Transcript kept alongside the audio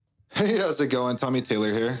Hey, how's it going? Tommy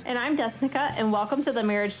Taylor here. And I'm Desnekka, and welcome to the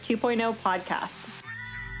Marriage 2.0 podcast.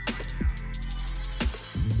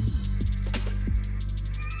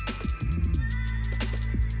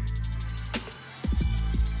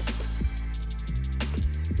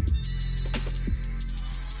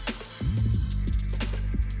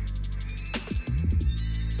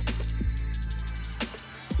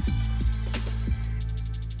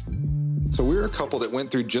 So we're a couple that went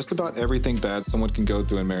through just about everything bad someone can go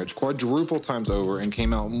through in marriage, quadruple times over, and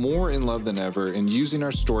came out more in love than ever, and using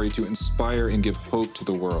our story to inspire and give hope to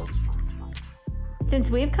the world. Since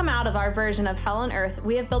we've come out of our version of hell on earth,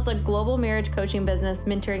 we have built a global marriage coaching business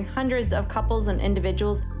mentoring hundreds of couples and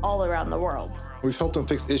individuals all around the world. We've helped them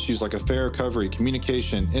fix issues like affair recovery,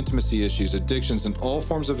 communication, intimacy issues, addictions, and all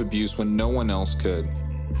forms of abuse when no one else could.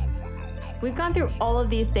 We've gone through all of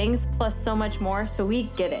these things, plus so much more, so we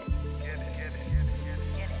get it.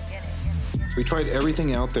 We tried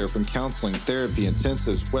everything out there, from counseling, therapy,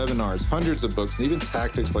 intensives, webinars, hundreds of books, and even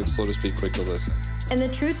tactics like slow to speak, quick to listen. And the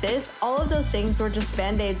truth is, all of those things were just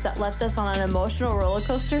band-aids that left us on an emotional roller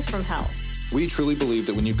coaster from hell. We truly believe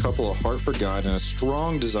that when you couple a heart for God and a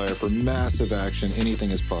strong desire for massive action,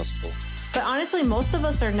 anything is possible. But honestly, most of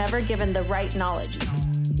us are never given the right knowledge.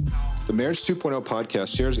 The Marriage 2.0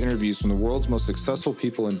 podcast shares interviews from the world's most successful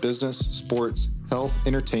people in business, sports, health,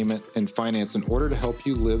 entertainment, and finance in order to help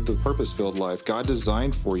you live the purpose-filled life God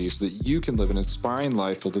designed for you so that you can live an inspiring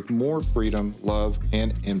life filled with more freedom, love,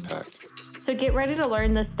 and impact. So get ready to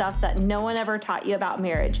learn the stuff that no one ever taught you about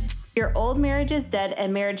marriage. Your old marriage is dead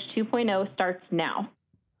and Marriage 2.0 starts now.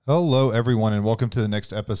 Hello, everyone, and welcome to the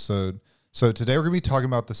next episode. So today we're going to be talking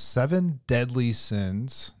about the 7 deadly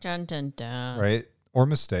sins, Dun, dun, dun. right? Or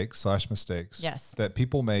mistakes Yes. that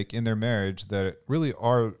people make in their marriage that really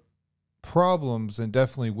are problems and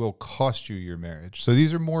definitely will cost you your marriage. So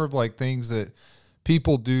these are more of like things that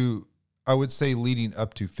people do, I would say, leading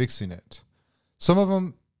up to fixing it. Some of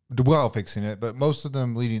them while fixing it, but most of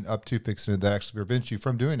them leading up to fixing it that actually prevents you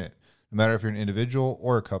from doing it, no matter if you're an individual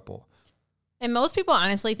or a couple. And most people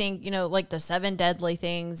honestly think, like the 7 deadly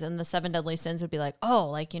things and the 7 deadly sins would be like,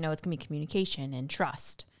 it's going to be communication and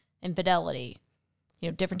trust, infidelity,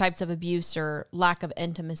 different types of abuse or lack of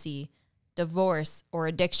intimacy, divorce or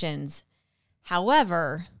addictions.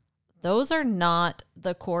 However, those are not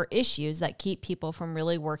the core issues that keep people from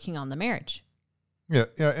really working on the marriage. Yeah.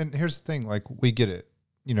 And here's the thing, like, we get it.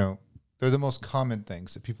 They're the most common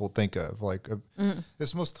things that people think of. Like,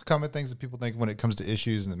 it's most common things that people think when it comes to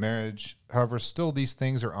issues in the marriage. However, still these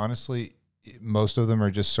things are honestly, most of them are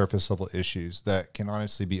just surface level issues that can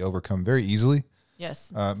honestly be overcome very easily.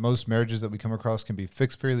 Yes. Most marriages that we come across can be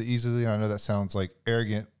fixed fairly easily. I know that sounds like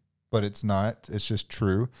arrogant, but it's not. It's just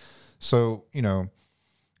true. So,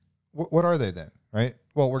 what are they then, right?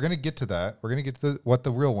 Well, we're going to get to that. We're going to get to what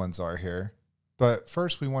the real ones are here. But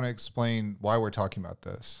first, we want to explain why we're talking about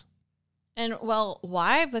this. And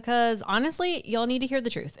why? Because honestly, y'all need to hear the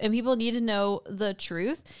truth and people need to know the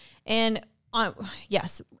truth. And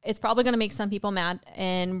yes, it's probably going to make some people mad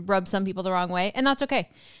and rub some people the wrong way, and that's okay.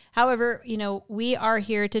 However, we are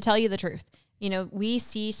here to tell you the truth. We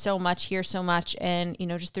see so much, hear so much, and,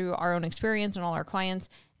 just through our own experience and all our clients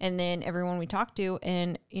and then everyone we talk to.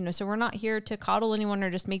 And, so we're not here to coddle anyone or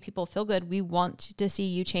just make people feel good. We want to see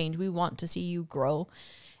you change. We want to see you grow.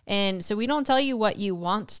 And so we don't tell you what you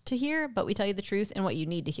want to hear, but we tell you the truth and what you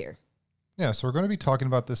need to hear. Yeah, so we're going to be talking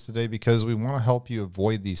about this today because we want to help you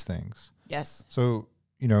avoid these things. Yes. So,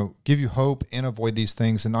 give you hope and avoid these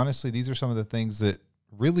things. And honestly, these are some of the things that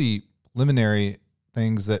really preliminary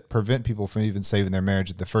things that prevent people from even saving their marriage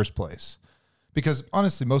in the first place. Because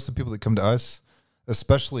honestly, most of the people that come to us,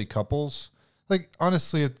 especially couples, like,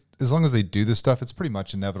 honestly, as long as they do this stuff, it's pretty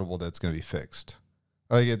much inevitable that it's going to be fixed.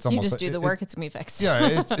 Like, it's almost you just do the work, it's going to be fixed.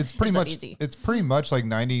 Yeah, it's pretty much easy. It's pretty much like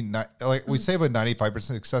 99, like we say about 95%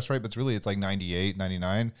 success rate, but it's really, it's like 98,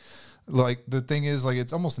 99. Like, the thing is, like,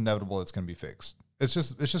 it's almost inevitable it's going to be fixed. It's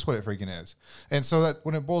just what it freaking is. And so that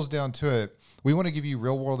when it boils down to it, we want to give you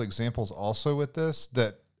real world examples also with this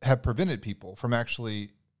that have prevented people from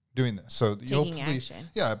actually doing this. So taking action.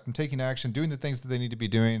 Yeah, taking action, doing the things that they need to be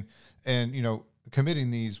doing, and,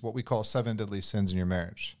 committing these, what we call 7 deadly sins in your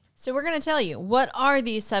marriage. So we're going to tell you, what are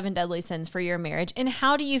these 7 deadly sins for your marriage and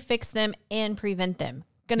how do you fix them and prevent them?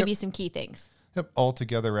 Going to be some key things. Yep, all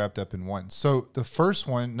together wrapped up in one. So the first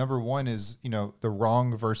one, number one, is, the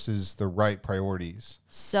wrong versus the right priorities.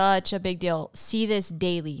 Such a big deal. See this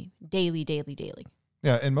daily.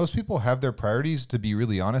 Yeah, and most people have their priorities, to be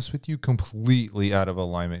really honest with you, completely out of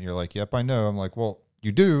alignment. You're like, yep, I know. I'm like, well,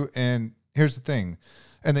 you do, and here's the thing.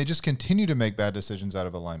 And they just continue to make bad decisions out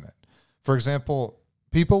of alignment. For example,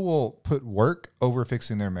 People will put work over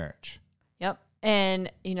fixing their marriage. Yep.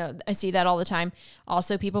 And, I see that all the time.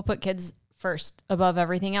 Also, people put kids first above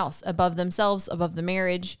everything else, above themselves, above the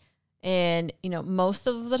marriage. And, most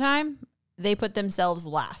of the time they put themselves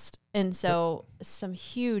last. And so some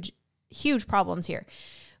huge, huge problems here.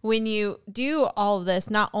 When you do all of this,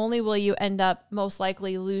 not only will you end up most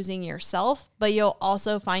likely losing yourself, but you'll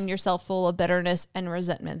also find yourself full of bitterness and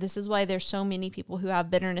resentment. This is why there's so many people who have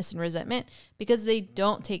bitterness and resentment, because they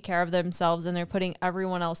don't take care of themselves and they're putting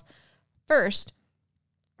everyone else first.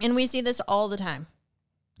 And we see this all the time.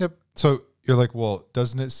 Yep. So you're like, well,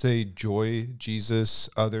 doesn't it say joy, Jesus,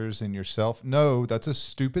 others, and yourself? No, that's a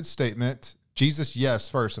stupid statement. Jesus, yes,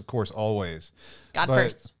 first, of course, always. God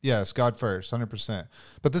first. Yes, God first, 100%.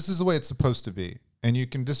 But this is the way it's supposed to be. And you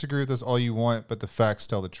can disagree with this all you want, but the facts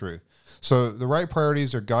tell the truth. So the right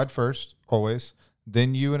priorities are God first, always.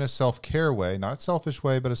 Then you in a self-care way, not a selfish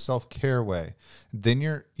way, but a self-care way. Then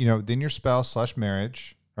your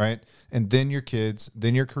spouse/marriage, right? And then your kids,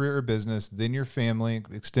 then your career or business, then your family,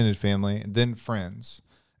 extended family, and then friends.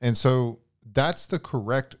 And so that's the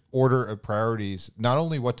correct order of priorities, not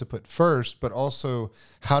only what to put first, but also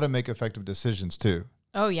how to make effective decisions too.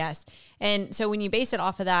 Oh, yes. And so when you base it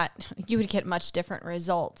off of that, you would get much different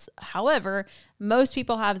results. However, most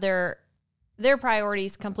people have their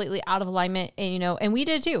priorities completely out of alignment. And, and we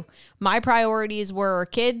did too. My priorities were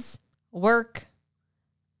kids, work,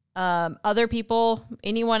 other people,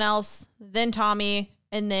 anyone else, then Tommy,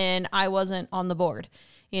 and then I wasn't on the board,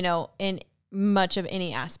 in much of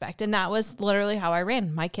any aspect. And that was literally how I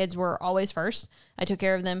ran. My kids were always first. I took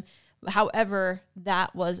care of them. However,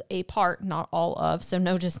 that was a part, not all of. So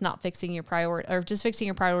no, just not fixing your priority, or just fixing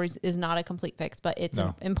your priorities is not a complete fix, but it's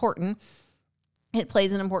important. It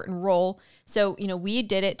plays an important role. So, we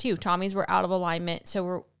did it too. Tommy's were out of alignment.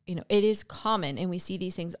 So it is common, and we see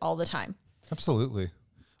these things all the time. Absolutely.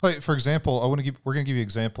 Like, for example, we're going to give you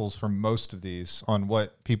examples from most of these on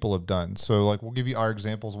what people have done. So like, we'll give you our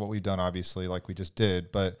examples of what we've done, obviously, like we just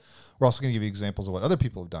did, but we're also going to give you examples of what other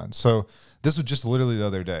people have done. So this was just literally the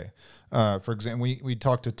other day. For example, we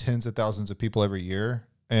talk to tens of thousands of people every year,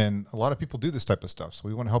 and a lot of people do this type of stuff. So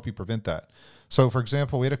we want to help you prevent that. So for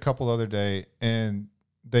example, we had a couple the other day, and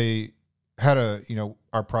they had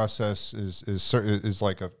our process is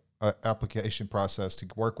like a application process to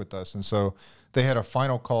work with us. And so they had a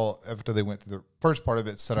final call after they went through the first part of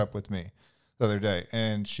it set up with me the other day.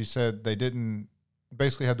 And she said they didn't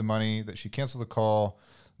basically have the money, that she canceled the call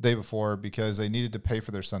the day before because they needed to pay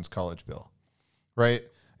for their son's college bill. Right.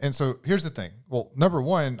 And so here's the thing. Well, number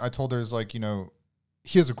one, I told her is like,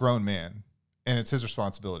 he is a grown man and it's his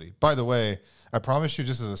responsibility. By the way, I promise you,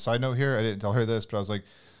 just as a side note here, I didn't tell her this, but I was like,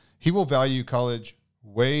 he will value college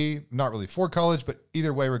way, not really for college, but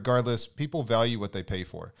either way, regardless, people value what they pay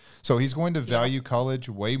for. So he's going to value college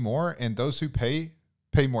way more, and those who pay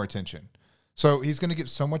more attention. So he's going to get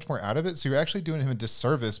so much more out of it. So you're actually doing him a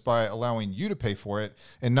disservice by allowing you to pay for it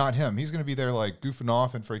and not him. He's going to be there like goofing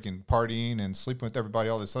off and freaking partying and sleeping with everybody,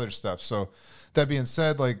 all this other stuff. So that being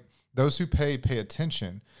said, like, those who pay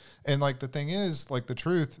attention. And like, the thing is, like, the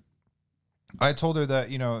truth, I told her that,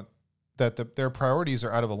 that their priorities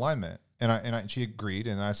are out of alignment. And she agreed.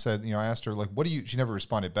 And I said, I asked her, like, she never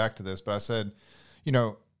responded back to this, but I said,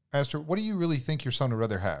 I asked her, what do you really think your son would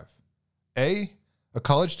rather have? A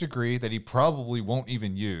college degree that he probably won't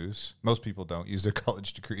even use. Most people don't use their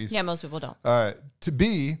college degrees. Yeah, most people don't. To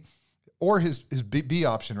B, or his B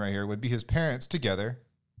option right here would be his parents together,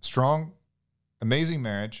 strong, amazing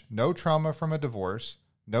marriage, no trauma from a divorce,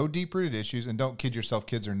 no deep-rooted issues, and don't kid yourself,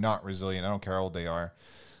 kids are not resilient. I don't care how old they are.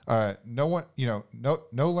 No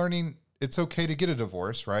learning. It's okay to get a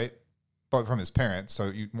divorce, right? But from his parents,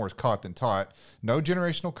 so you more caught than taught. No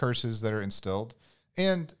generational curses that are instilled,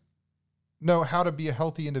 and know how to be a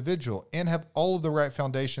healthy individual and have all of the right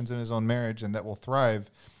foundations in his own marriage, and that will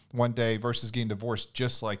thrive one day versus getting divorced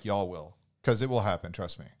just like y'all will, because it will happen.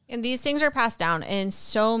 Trust me. And these things are passed down in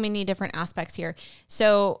so many different aspects here.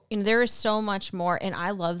 So, there is so much more. And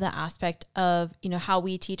I love the aspect of, how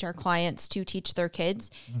we teach our clients to teach their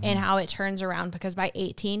kids and how it turns around, because by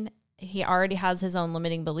 18, he already has his own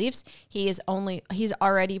limiting beliefs. He's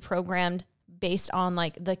already programmed based on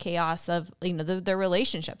like the chaos of, the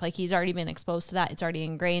relationship. Like, he's already been exposed to that. It's already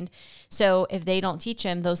ingrained. So if they don't teach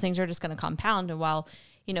him, those things are just going to compound. And while,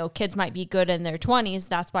 kids might be good in their 20s,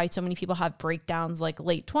 that's why so many people have breakdowns like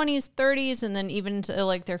late 20s, 30s, and then even to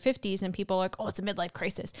like their 50s. And people are like, oh, it's a midlife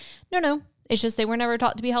crisis. No. It's just they were never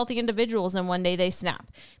taught to be healthy individuals, and one day they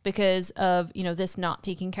snap because of, this not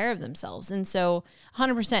taking care of themselves. And so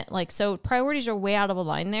 100%, like, so priorities are way out of a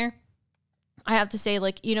line there. I have to say,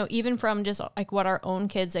 like, you know, even from just like what our own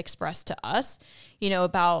kids express to us, you know,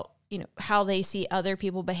 about, you know, how they see other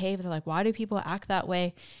people behave. They're like, why do people act that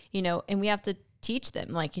way? You know, and we have to teach them,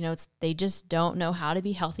 like, you know, they just don't know how to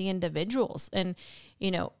be healthy individuals. And,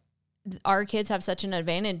 you know, our kids have such an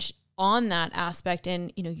advantage on that aspect,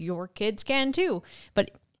 and, you know, your kids can too, but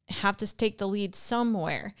have to take the lead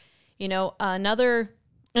somewhere. You know, another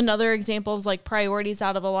example of like priorities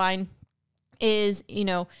out of a line is, you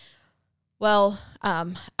know, well,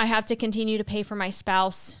 I have to continue to pay for my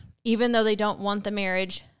spouse, even though they don't want the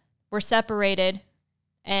marriage. We're separated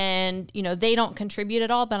and, you know, they don't contribute at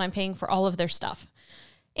all, but I'm paying for all of their stuff.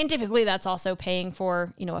 And typically that's also paying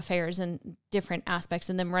for, you know, affairs and different aspects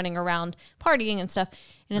and them running around partying and stuff.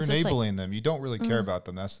 And You're it's enabling them. You don't really care about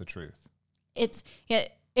them. That's the truth. It's, yeah,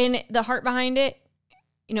 and the heart behind it,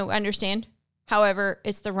 you know, understand. However,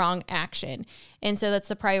 it's the wrong action. And so that's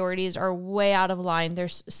the priorities are way out of line.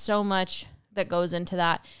 There's so much that goes into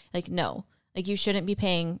that. Like, no, like you shouldn't be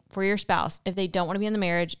paying for your spouse if they don't want to be in the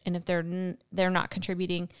marriage. And if they're not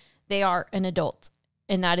contributing, they are an adult,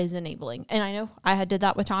 and that is enabling. And I know I did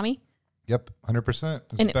that with Tommy. Yep. 100%.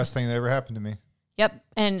 It's the best thing that ever happened to me. Yep.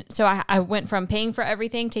 And so I went from paying for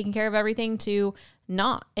everything, taking care of everything, to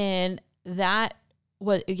not. And that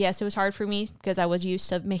was, yes, it was hard for me because I was used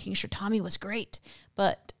to making sure Tommy was great,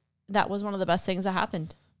 but that was one of the best things that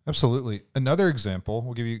happened. Absolutely. Another example,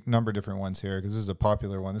 we'll give you a number of different ones here because this is a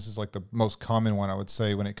popular one. This is like the most common one, I would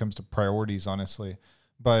say, when it comes to priorities, honestly.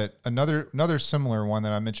 But another similar one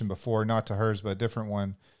that I mentioned before, not to hers, but a different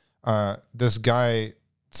one. This guy,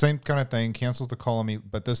 same kind of thing, cancels the call on me,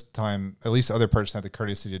 but this time, at least the other person had the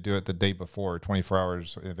courtesy to do it the day before, 24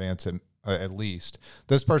 hours in advance at least.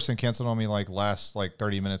 This person canceled on me like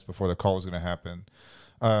 30 minutes before the call was going to happen.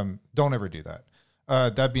 Don't ever do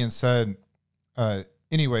that. That being said,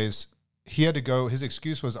 anyways, he had to go. His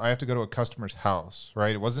excuse was, I have to go to a customer's house,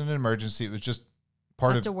 right? It wasn't an emergency. It was just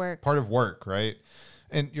part of work, right?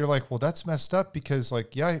 And you're like, well, that's messed up because,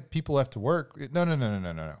 like, yeah, people have to work.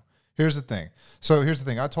 No. Here's the thing.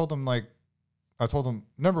 I told him,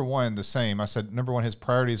 number one, the same. I said, number one, his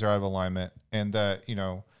priorities are out of alignment, and that, you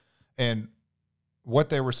know, and what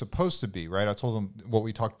they were supposed to be, right? I told him what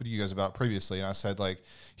we talked to you guys about previously. And I said, like,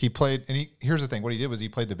 here's the thing. What he did was he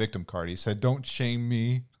played the victim card. He said, don't shame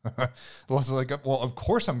me. I was like, well, of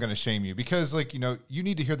course I'm going to shame you because, like, you know, you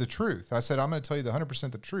need to hear the truth. I said, I'm going to tell you the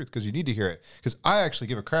 100% the truth because you need to hear it because I actually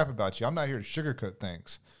give a crap about you. I'm not here to sugarcoat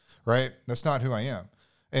things, right? That's not who I am.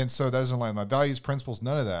 And so that doesn't align with my values, principles,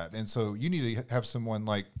 none of that. And so you need to have someone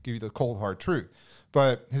like give you the cold, hard truth.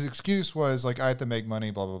 But his excuse was like, I have to make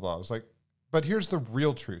money, blah, blah, blah. I was like, but here's the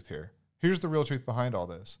real truth here. Here's the real truth behind all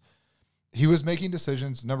this. He was making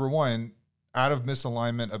decisions, number one, out of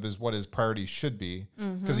misalignment of what his priorities should be,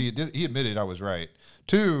 because he admitted I was right.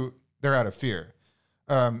 Two, they're out of fear.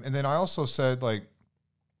 And then I also said, like,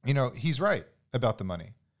 you know, he's right about the money.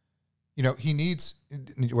 You know, he needs,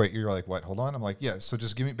 wait, you're like, what? Hold on. I'm like, yeah, so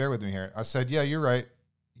just bear with me here. I said, yeah, you're right.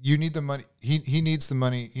 You need the money. He needs the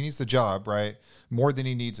money. He needs the job, right? More than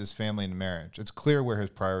he needs his family and marriage. It's clear where his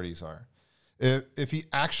priorities are. If he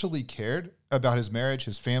actually cared about his marriage,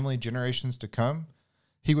 his family, generations to come,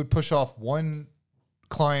 he would push off one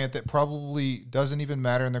client that probably doesn't even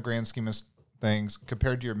matter in the grand scheme of things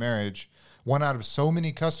compared to your marriage, one out of so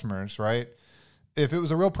many customers, right? If it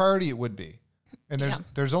was a real priority, it would be. And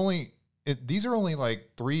there's only, these are only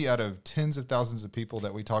like 3 out of tens of thousands of people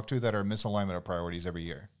that we talk to that are misalignment of priorities every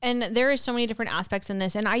year. And there is so many different aspects in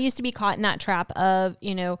this. And I used to be caught in that trap of,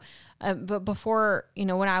 you know, but before, you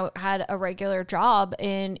know, when I had a regular job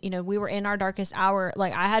and, you know, we were in our darkest hour,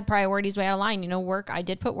 like I had priorities way out of line, you know, work. I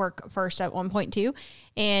did put work first at one point too.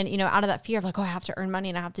 And, you know, out of that fear of like, oh, I have to earn money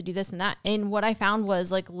and I have to do this and that. And what I found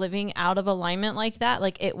was like living out of alignment like that,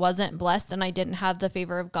 like it wasn't blessed and I didn't have the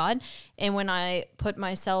favor of God. And when I put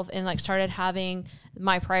myself in, like started having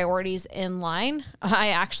my priorities in line, I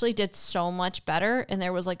actually did so much better and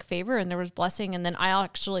there was like favor and there was blessing. And then I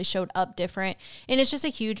actually showed up different. And it's just a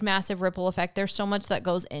huge, massive ripple effect. There's so much that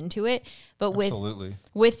goes into it. But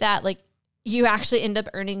with that, like you actually end up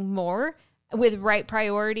earning more with right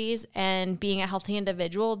priorities and being a healthy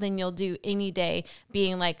individual than you'll do any day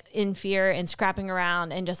being like in fear and scrapping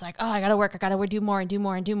around and just like, oh, I got to work. I got to do more and do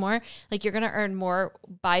more and do more. Like you're going to earn more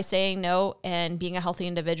by saying no and being a healthy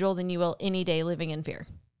individual than you will any day living in fear.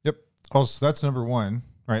 Yep. Also, that's number one,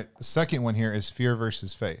 right? The second one here is fear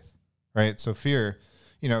versus faith, right? So fear,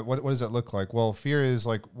 you know, what does that look like? Well, fear is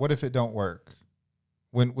like, what if it don't work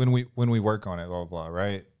when we work on it, blah, blah, blah,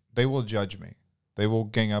 right? They will judge me. They will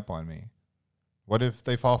gang up on me. What if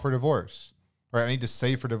they file for divorce? Right? I need to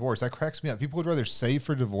save for divorce. That cracks me up. People would rather save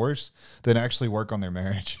for divorce than actually work on their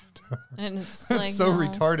marriage. And it's It's like, so no.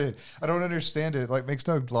 retarded. I don't understand it. Like, makes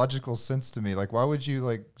no logical sense to me. Like, why would you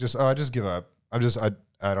like just? Oh, I just give up. I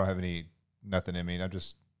don't have nothing in me. I'm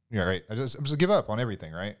just right. I'm just give up on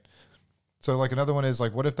everything, right? So like another one is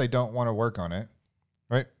like, what if they don't want to work on it,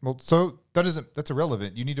 right? Well, so that's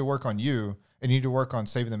irrelevant. You need to work on you, and you need to work on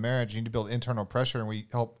saving the marriage. You need to build internal pressure, and we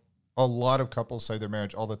help a lot of couples save their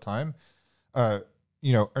marriage all the time. Or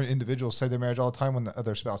individuals save their marriage all the time when the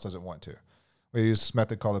other spouse doesn't want to. We use this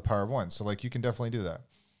method called the power of one. So like you can definitely do that.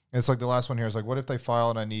 And it's like the last one here is like, what if they file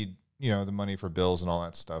and I need, the money for bills and all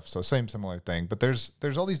that stuff. So similar thing, but there's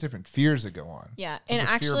all these different fears that go on. Yeah. There's And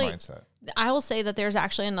a actually, fear mindset. I will say that there's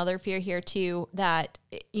actually another fear here too that,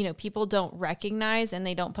 people don't recognize and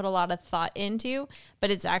they don't put a lot of thought into, but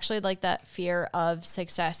it's actually like that fear of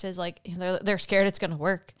success is like, they're scared it's going to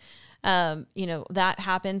work. That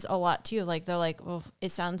happens a lot too. Like they're like, well,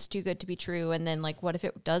 it sounds too good to be true. And then like, what if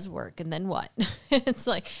it does work? And then what? It's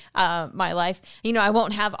like, my life, I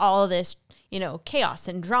won't have all of this, chaos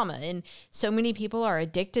and drama. And so many people are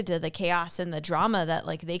addicted to the chaos and the drama that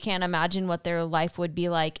like, they can't imagine what their life would be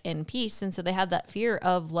like in peace. And so they have that fear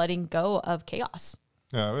of letting go of chaos.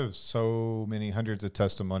 Yeah. We have so many hundreds of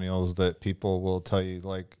testimonials that people will tell you,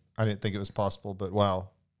 like, I didn't think it was possible, but wow,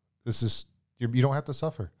 you don't have to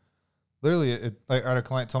suffer. Literally, I had a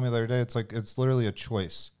client tell me the other day, it's literally a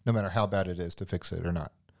choice, no matter how bad it is, to fix it or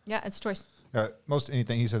not. Yeah, it's a choice. Most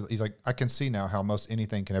anything, he's like, I can see now how most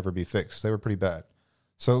anything can ever be fixed. They were pretty bad.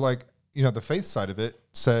 So like, the faith side of it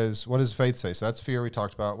says, what does faith say? So that's fear we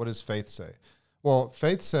talked about. What does faith say? Well,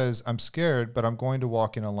 faith says, I'm scared, but I'm going to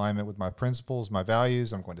walk in alignment with my principles, my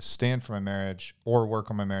values. I'm going to stand for my marriage or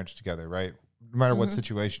work on my marriage together, right? No matter what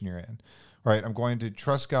situation you're in, right? I'm going to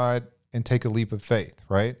trust God and take a leap of faith,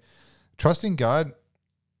 right? Trusting God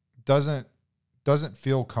doesn't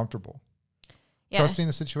feel comfortable. Yeah. Trusting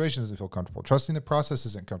the situation doesn't feel comfortable. Trusting the process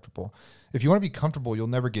isn't comfortable. If you want to be comfortable, you'll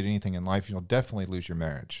never get anything in life. You'll definitely lose your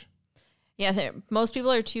marriage. Yeah, most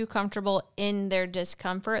people are too comfortable in their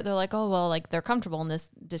discomfort. They're like, oh, well, like they're comfortable in this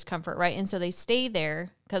discomfort, right? And so they stay there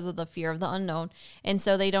because of the fear of the unknown. And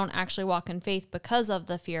so they don't actually walk in faith because of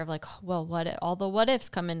the fear of like, well, all the what ifs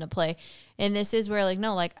come into play. And this is where like,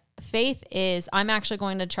 no, like faith is, I'm actually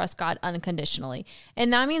going to trust God unconditionally.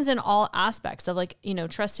 And that means in all aspects of like,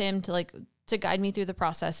 trust him to guide me through the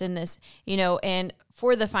process in this, and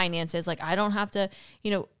for the finances, like I don't have to,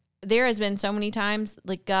 there has been so many times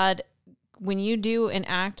like God, when you do an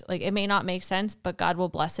act, like it may not make sense, but God will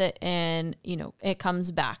bless it and, it comes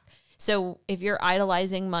back. So if you're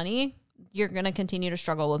idolizing money, you're going to continue to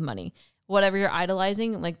struggle with money. Whatever you're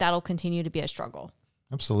idolizing, like that'll continue to be a struggle.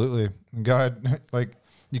 Absolutely. God, like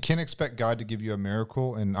you can't expect God to give you a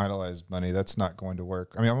miracle and idolize money. That's not going to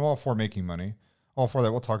work. I mean, I'm all for making money, all for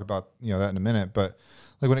that. We'll talk about, that in a minute, but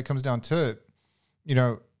like when it comes down to it,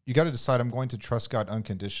 you got to decide I'm going to trust God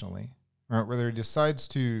unconditionally. Right? Whether he decides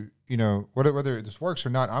to, whether this works or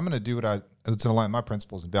not, I'm going to do it's in line with my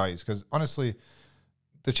principles and values. Because honestly,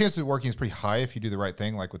 the chance of it working is pretty high if you do the right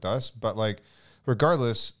thing, like with us. But like,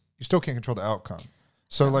 regardless, you still can't control the outcome.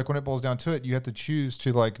 So like when it boils down to it, you have to choose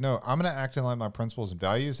to like, no, I'm going to act in line with my principles and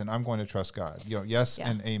values, and I'm going to trust God. Yes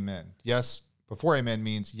and amen. Yes, before amen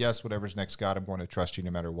means yes, whatever's next, God, I'm going to trust you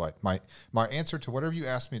no matter what. My answer to whatever you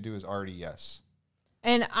ask me to do is already yes.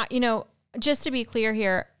 And just to be clear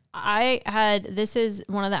here, this is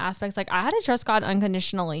one of the aspects, like I had to trust God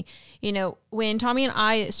unconditionally. When Tommy and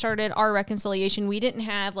I started our reconciliation, we didn't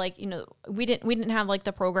have like, we didn't have like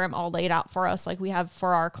the program all laid out for us. Like we have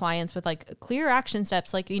for our clients with like clear action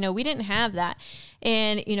steps. Like, we didn't have that.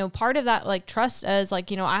 And, part of that, like trust is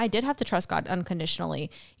like, I did have to trust God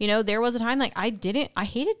unconditionally. There was a time like I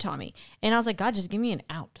hated Tommy and I was like, God, just give me an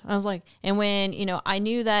out. I was like, and when, I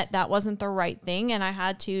knew that wasn't the right thing and I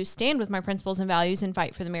had to stand with my principles and values and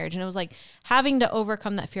fight for the marriage. And it was like having to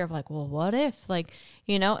overcome that fear of like, well, what if like,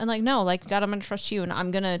 and like, no, like God, I'm going to trust you and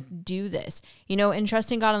I'm going to do this, and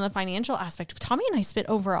trusting God on the financial aspect. Tommy and I spent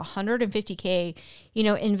over $150K,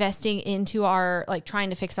 investing into our, like trying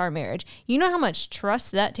to fix our marriage. You know how much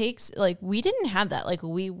trust that takes? Like we didn't have that. Like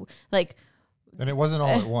and it wasn't all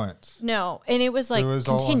at once. No. And it was like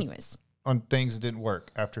continuous on things that didn't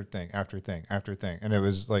work after thing, after thing, after thing. And it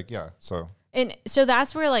was like, yeah. And so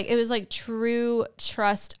that's where like, it was like true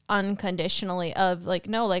trust unconditionally of like,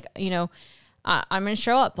 no, like, I'm going to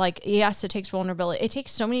show up. Like, yes, it takes vulnerability. It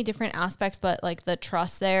takes so many different aspects, but like the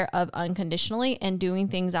trust there of unconditionally and doing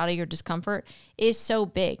things out of your discomfort is so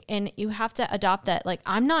big. And you have to adopt that. Like,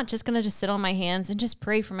 I'm not just going to just sit on my hands and just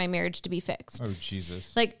pray for my marriage to be fixed. Oh,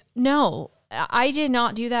 Jesus. Like, no, I did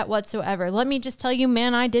not do that whatsoever. Let me just tell you,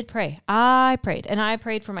 man, I did pray. I prayed and I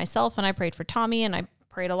prayed for myself and I prayed for Tommy and I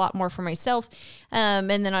prayed a lot more for myself. And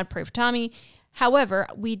then I'd pray for Tommy. However,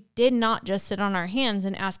 we did not just sit on our hands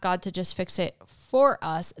and ask God to just fix it for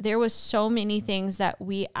us. There was so many things that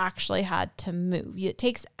we actually had to move. It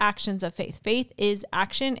takes actions of faith. Faith is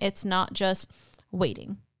action. It's not just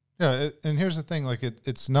waiting. Yeah. And here's the thing, like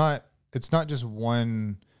it's not just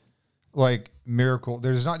one like miracle.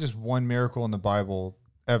 There's not just one miracle in the Bible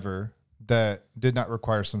ever that did not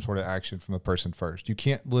require some sort of action from a person first. You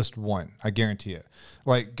can't list one. I guarantee it.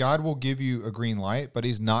 Like God will give you a green light, but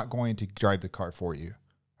he's not going to drive the car for you.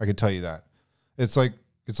 I can tell you that. It's like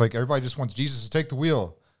everybody just wants Jesus to take the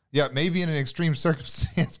wheel. Yeah, maybe in an extreme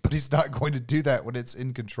circumstance, but he's not going to do that when it's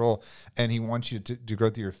in control and he wants you to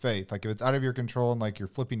grow through your faith. Like if it's out of your control and like you're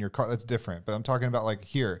flipping your car, that's different. But I'm talking about like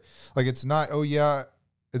here, like it's not, oh yay,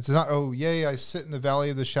 I sit in the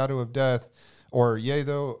valley of the shadow of death. Or, yea,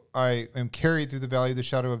 though I am carried through the valley of the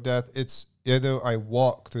shadow of death. It's, yea, though I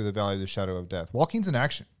walk through the valley of the shadow of death. Walking's an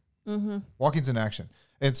action. Mm-hmm. Walking's an action.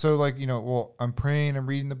 And so, like, well, I'm praying, I'm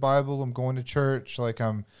reading the Bible, I'm going to church. Like,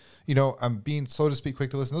 I'm being slow to speak,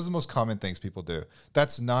 quick to listen. Those are the most common things people do.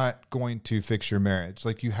 That's not going to fix your marriage.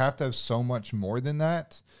 Like, you have to have so much more than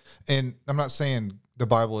that. And I'm not saying the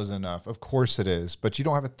Bible is enough. Of course it is. But you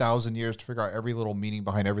don't have 1,000 years to figure out every little meaning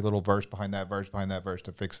behind every little verse, behind that verse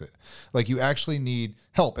to fix it. Like you actually need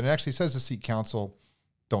help. And it actually says to seek counsel.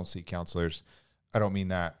 Don't seek counselors. I don't mean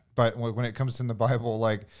that. But when it comes in the Bible,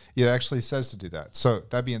 like it actually says to do that. So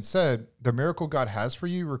that being said, the miracle God has for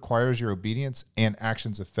you requires your obedience and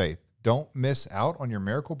actions of faith. Don't miss out on your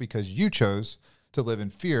miracle because you chose to live in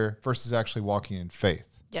fear versus actually walking in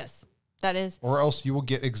faith. Yes. That is. Or else you will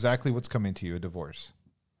get exactly what's coming to you, a divorce.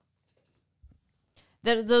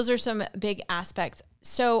 Those are some big aspects.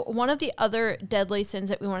 So one of the other deadly sins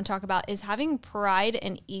that we want to talk about is having pride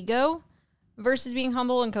and ego versus being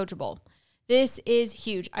humble and coachable. This is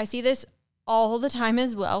huge. I see this all the time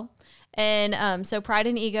as well. And so pride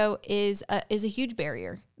and ego is a huge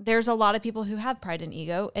barrier. There's a lot of people who have pride and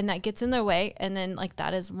ego, and that gets in their way. And then like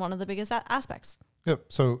that is one of the biggest aspects. Yep.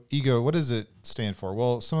 So ego, what does it stand for?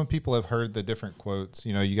 Well, some people have heard the different quotes.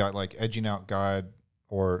 You got like edging out God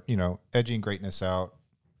or, edging greatness out,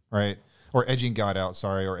 right? Or edging God out,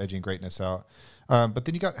 or edging greatness out. But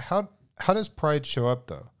then you got, how does pride show up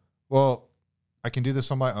though? Well, I can do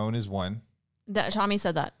this on my own is one. Tommy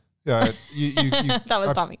said that. Yeah, you that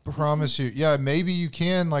was Tommy. I promise you. Yeah, maybe you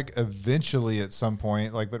can like eventually at some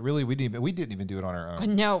point, like, but really we didn't even do it on our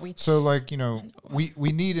own. No, so like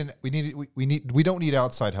we don't need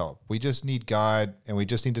outside help. We just need God, and we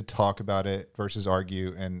just need to talk about it versus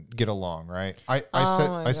argue and get along, right?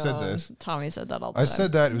 I said this. Tommy said that all the time. I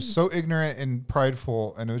said that it was so ignorant and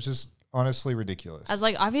prideful, and it was just honestly ridiculous. I was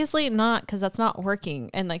like, obviously not, because that's not working.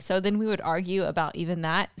 And like, so then we would argue about even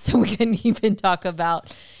that. So we couldn't even talk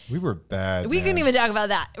about. We were bad. We couldn't even talk about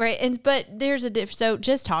that. Right. But there's a diff. So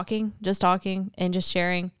just talking and just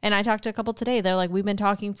sharing. And I talked to a couple today. They're like, we've been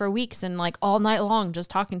talking for weeks and like all night long,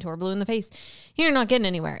 just talking to her, blue in the face. You're not getting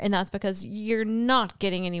anywhere. And that's because you're not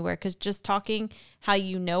getting anywhere, because just talking how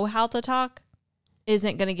you know how to talk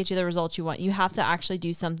isn't going to get you the results you want. You have to actually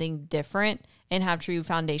do something different and have true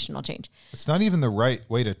foundational change. It's not even the right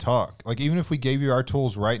way to talk. Like, even if we gave you our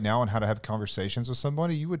tools right now on how to have conversations with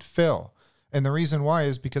somebody, you would fail. And the reason why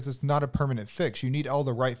is because it's not a permanent fix. You need all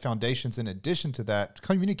the right foundations. In addition to that,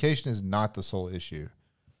 communication is not the sole issue.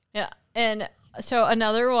 Yeah. And so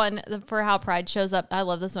another one for how pride shows up, I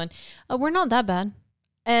love this one. We're not that bad.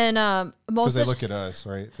 And most because they look at us,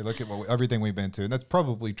 right? They look at everything we've been to, and that's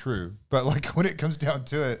probably true. But like when it comes down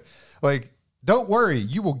to it, like, don't worry,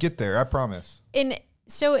 you will get there. I promise. And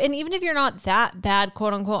even if you're not that bad,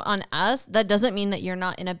 quote unquote, on us, that doesn't mean that you're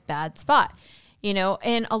not in a bad spot,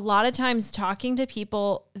 And a lot of times talking to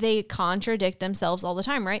people, they contradict themselves all the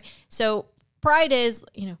time, right? So pride is,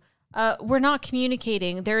 we're not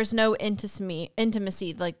communicating. There's no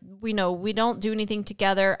intimacy. Like, we don't do anything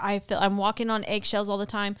together. I feel I'm walking on eggshells all the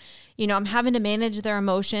time. I'm having to manage their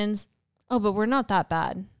emotions. Oh, but we're not that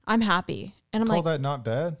bad. I'm happy. And I'm Call that not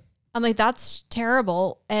bad? I'm like, that's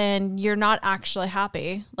terrible. And you're not actually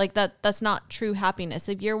happy. Like that's not true happiness.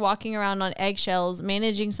 If you're walking around on eggshells,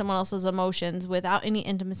 managing someone else's emotions without any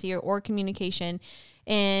intimacy or communication,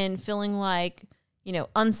 and feeling like,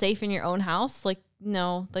 unsafe in your own house, like,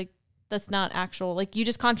 no, like, that's not actual. Like, you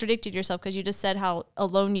just contradicted yourself because you just said how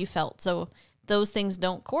alone you felt. So those things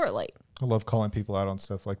don't correlate. I love calling people out on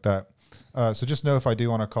stuff like that. So just know if I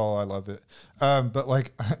do on a call, I love it. But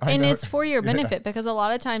like, and it's for your benefit because a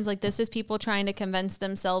lot of times like this is people trying to convince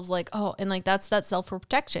themselves like, oh, and like that's that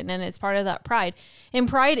self-protection and it's part of that pride. And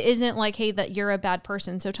pride isn't like, hey, that you're a bad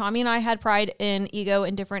person. So Tommy and I had pride and ego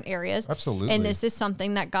in different areas. Absolutely. And this is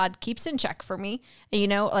something that God keeps in check for me. And, you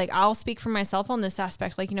know, like I'll speak for myself on this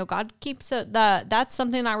aspect. Like, you know, God keeps that's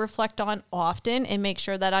something I reflect on often and make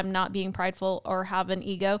sure that I'm not being prideful or have an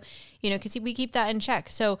ego, you know, because we keep that in check.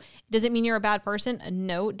 So does it mean you're a bad person?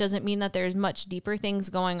 No. Does it mean that there's much deeper things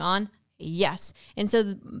going on? Yes. And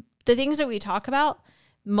so the things that we talk about,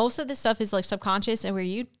 most of this stuff is like subconscious and where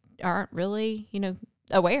you aren't really, you know,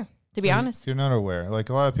 aware, to be honest. You're not aware. Like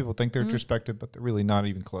a lot of people think they're introspective, but they're really not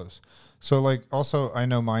even close. So like also I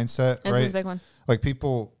know mindset, This right? is a big one. Like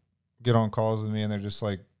people get on calls with me and they're just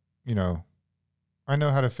like, you know, I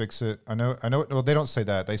know how to fix it. I know. Well, they don't say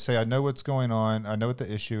that. They say, I know what's going on. I know what the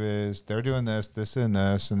issue is. They're doing this, this, and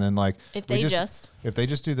this. And then like, If they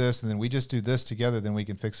just do this and then we just do this together, then we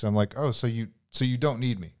can fix it. I'm like, oh, so you don't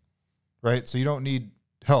need me, right? So you don't need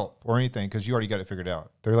help or anything because you already got it figured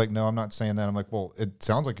out. They're like, no, I'm not saying that. I'm like, well, it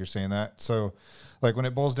sounds like you're saying that. So like when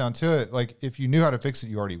it boils down to it, like if you knew how to fix it,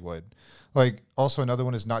 you already would. Like also another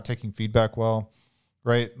one is not taking feedback well,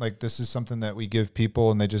 right? Like this is something that we give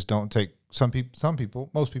people and they just don't take. Some people,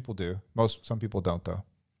 most people do. Some people don't though.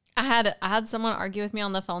 I had someone argue with me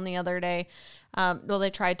on the phone the other day. Well, they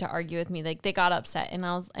tried to argue with me. Like they got upset and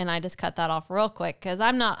I just cut that off real quick because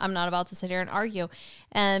I'm not about to sit here and argue.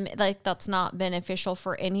 And like, that's not beneficial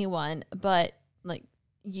for anyone, but like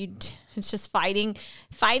it's just fighting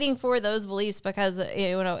for those beliefs because,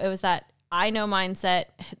 you know, it was that I know mindset.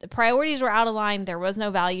 The priorities were out of line. There was no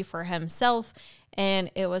value for himself.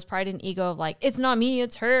 And it was pride and ego of like, it's not me,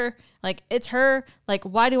 it's her. Like, it's her. Like,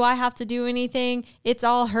 why do I have to do anything? It's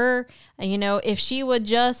all her. And, you know, if she would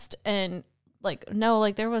just, and like, no,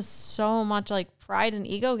 like there was so much like pride and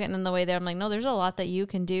ego getting in the way there. I'm like, no, there's a lot that you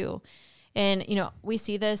can do. And, you know, we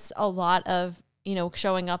see this a lot of, you know,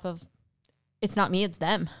 showing up of it's not me, it's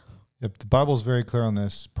them. Yep. The Bible's very clear on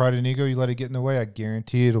this. Pride and ego, you let it get in the way, I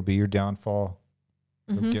guarantee it'll be your downfall.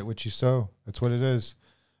 You'll get what you sow. That's what it is.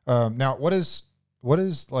 Now, what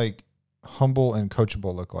is like humble and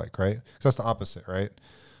coachable look like, right? Because that's the opposite, right?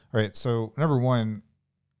 Right. So number one,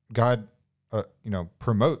 God, you know,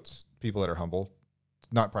 promotes people that are humble,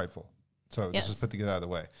 not prideful. So yes. Let's just put that out of the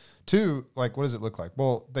way. Two, like, what does it look like?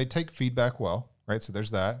 Well, they take feedback well, right? So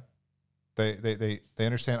there's that. They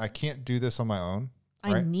understand I can't do this on my own.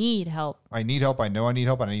 Right? I need help. I need help. I know I need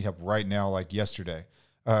help. And I need help right now, like yesterday.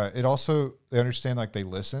 It also, they understand like they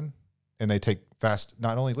listen and they take fast,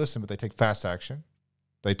 not only listen, but they take fast action.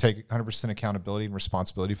 They take 100% accountability and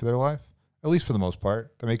responsibility for their life, at least for the most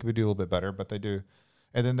part. They make it do a little bit better, but they do.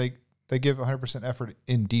 And then they give 100% effort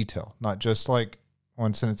in detail, not just like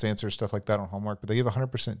one sentence answers, stuff like that on homework, but they give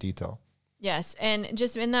 100% detail. Yes. And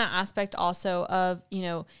just in that aspect also of, you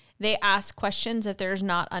know, they ask questions if there's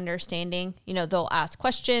not understanding, you know, they'll ask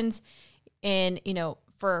questions and, you know,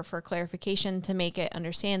 for clarification to make it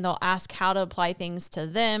understand, they'll ask how to apply things to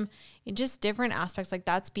them. And just different aspects like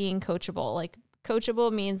that's being coachable. Like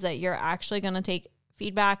coachable means that you're actually going to take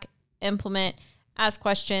feedback, implement, ask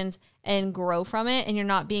questions, and grow from it, and you're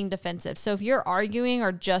not being defensive. So if you're arguing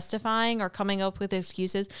or justifying or coming up with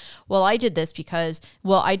excuses, well, I did this because,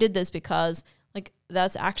 like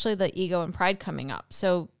that's actually the ego and pride coming up.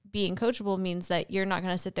 So being coachable means that you're not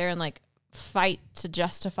going to sit there and like fight to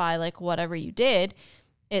justify like whatever you did.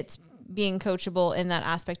 It's being coachable in that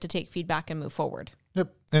aspect to take feedback and move forward.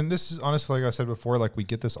 Yep. And this is honestly, like I said before, like we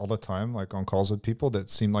get this all the time, like on calls with people that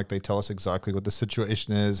seem like they tell us exactly what the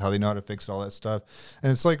situation is, how they know how to fix it, all that stuff. And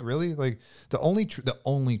it's like, really, like the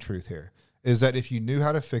only truth here is that if you knew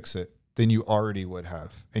how to fix it, then you already would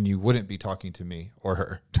have, and you wouldn't be talking to me or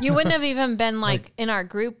her. You wouldn't have even been like in our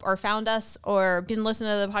group or found us or been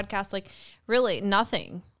listening to the podcast. Like really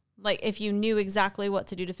nothing. Like if you knew exactly what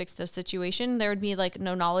to do to fix the situation, there would be like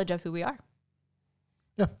no knowledge of who we are.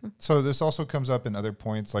 Yeah. So this also comes up in other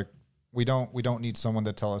points. Like we don't need someone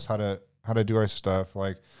to tell us how to do our stuff.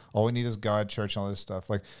 Like all we need is God, church, and all this stuff.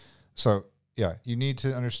 Like, so yeah, you need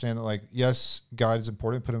to understand that like, yes, God is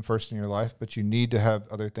important, put him first in your life, but you need to have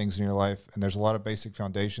other things in your life. And there's a lot of basic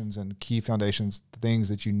foundations and key foundations, things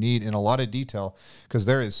that you need in a lot of detail, because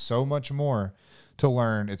there is so much more to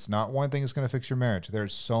learn. It's not one thing that's going to fix your marriage.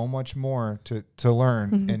 There's so much more to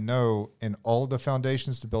learn and know, and all of the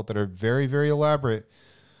foundations to build that are very, very elaborate.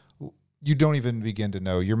 You don't even begin to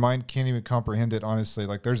know. Your mind can't even comprehend it, honestly.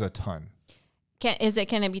 Like there's a ton. Can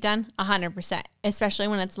it be done? 100%, especially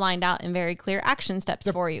when it's lined out in very clear action steps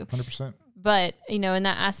for you. 100%. But, in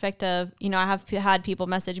that aspect of, I have had people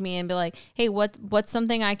message me and be like, hey, what's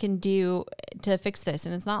something I can do to fix this?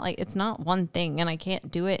 And it's not one thing and I can't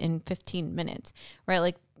do it in 15 minutes, right?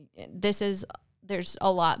 Like there's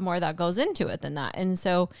a lot more that goes into it than that. And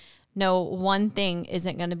so no, one thing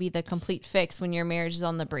isn't going to be the complete fix when your marriage is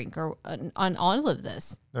on the brink or on all of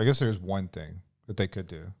this. I guess there's one thing that they could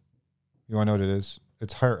do. You want to know what it is?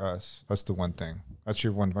 It's hire us. That's the one thing. That's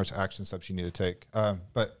your one most action steps you need to take.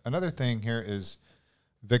 But another thing here is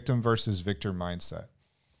victim versus victor mindset.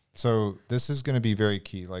 So this is going to be very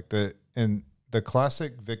key. Like the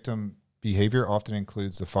classic victim behavior often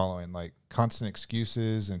includes the following, like constant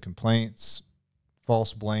excuses and complaints,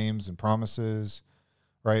 false blames and promises,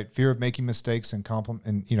 right? Fear of making mistakes and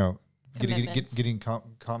getting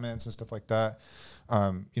comments and stuff like that.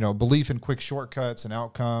 Belief in quick shortcuts and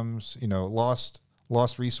outcomes,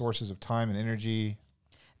 lost resources of time and energy.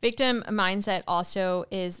 Victim mindset also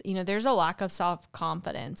is, there's a lack of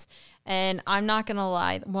self-confidence. And I'm not going to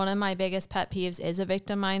lie, one of my biggest pet peeves is a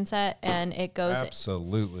victim mindset. And it goes...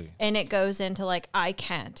 Absolutely. And it goes into like, I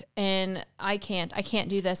can't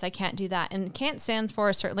do this, I can't do that. And can't stands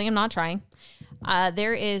for certainly I'm not trying.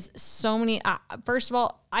 There is so many... first of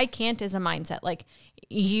all, I can't is a mindset. Like,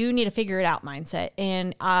 you need to figure it out mindset.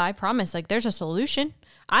 And I promise, like, there's a solution.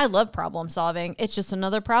 I love problem solving. It's just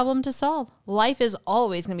another problem to solve. Life is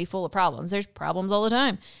always going to be full of problems. There's problems all the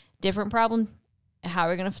time. Different problem. How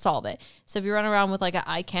are we going to solve it? So if you run around with like a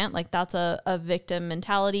I can't, like that's a victim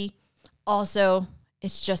mentality. Also,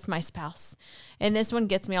 it's just my spouse. And this one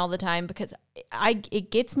gets me all the time because it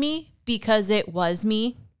gets me because it was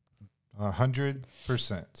me. 100%.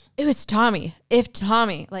 It was Tommy. If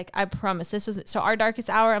Tommy, like I promise this was, so our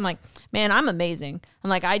darkest hour, I'm like, man, I'm amazing. I'm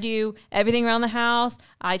like, I do everything around the house.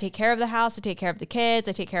 I take care of the house. I take care of the kids.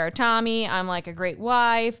 I take care of Tommy. I'm like a great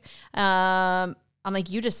wife. I'm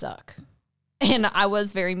like, you just suck. And I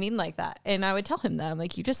was very mean like that. And I would tell him that. I'm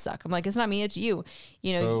like, you just suck. I'm like, it's not me, it's you.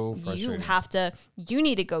 So you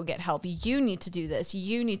need to go get help. You need to do this.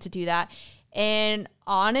 You need to do that. And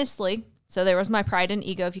honestly, so there was my pride and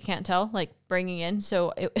ego, if you can't tell, like bringing in.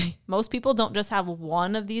 So most people don't just have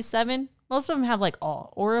one of these 7. Most of them have like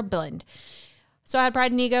all or a blend. So I had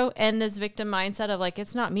pride and ego and this victim mindset of like,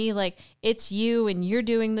 it's not me, like it's you and you're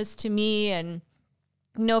doing this to me. And,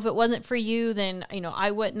 if it wasn't for you, then,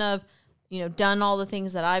 I wouldn't have, done all the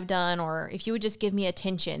things that I've done. Or if you would just give me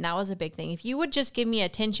attention, that was a big thing. If you would just give me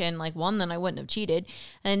attention, like 1, then I wouldn't have cheated.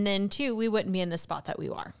 And then 2, we wouldn't be in the spot that we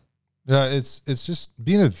are. Yeah, it's just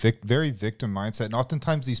being a very victim mindset. And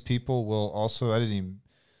oftentimes these people will also, I didn't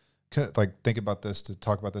even think about this to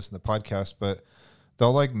talk about this in the podcast, but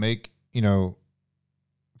they'll like make,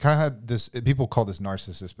 kind of have this, people call this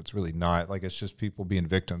narcissist, but it's really not. Like, it's just people being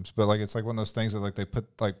victims. But like, it's like one of those things that like they put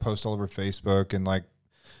like posts all over Facebook and like,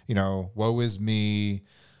 woe is me,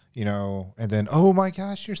 and then, oh my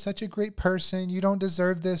gosh, you're such a great person. You don't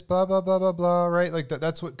deserve this, blah, blah, blah, blah, blah. Right. Like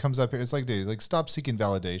that's what comes up here. It's like, dude, like stop seeking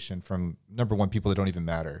validation from number one, people that don't even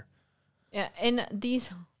matter. Yeah. And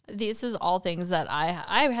this is all things that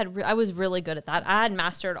I was really good at that. I had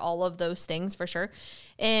mastered all of those things for sure.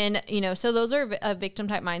 And, so those are a victim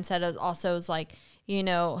type mindset. Also is like,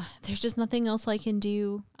 there's just nothing else I can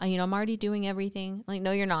do. I'm already doing everything. Like,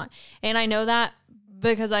 no, you're not. And I know that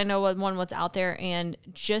because I know what's out there, and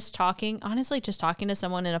just talking to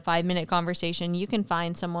someone in a 5-minute conversation, you can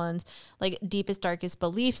find someone's like deepest, darkest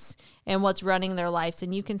beliefs and what's running their lives.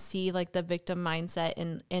 And you can see like the victim mindset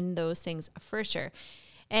in those things for sure.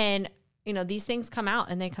 And, these things come out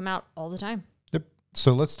and they come out all the time. Yep.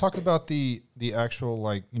 So let's talk about the actual,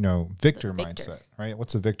 like, victor mindset, right?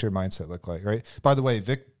 What's a victor mindset look like, right? By the way,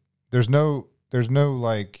 there's no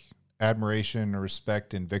like admiration or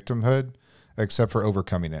respect in victimhood except for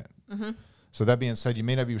overcoming it. Mm-hmm. So that being said, you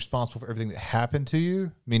may not be responsible for everything that happened to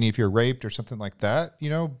you, meaning if you're raped or something like that,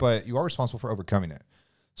 but you are responsible for overcoming it.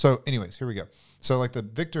 So anyways, here we go. So like the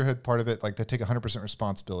victorhood part of it, like they take 100%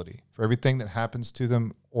 responsibility for everything that happens to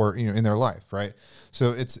them or, in their life, right?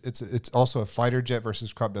 So it's also a fighter jet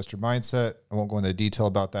versus crop duster mindset. I won't go into detail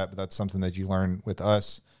about that, but that's something that you learn with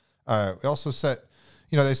us. We also set,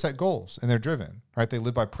 they set goals and they're driven, right? They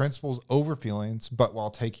live by principles over feelings, but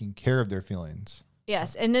while taking care of their feelings.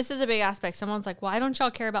 Yes. And this is a big aspect. Someone's like, why don't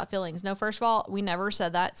y'all care about feelings? No, first of all, we never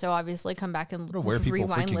said that. So obviously come back and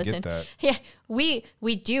rewind, listen. Get that. Yeah,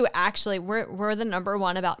 we do actually. We're the number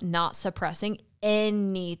one about not suppressing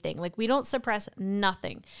anything. Like we don't suppress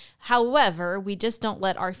nothing. However, we just don't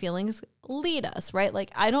let our feelings lead us, right?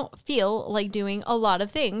 Like I don't feel like doing a lot of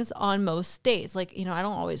things on most days. Like, you know, I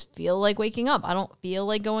don't always feel like waking up. I don't feel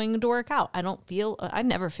like going to work out. I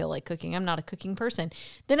never feel like cooking. I'm not a cooking person.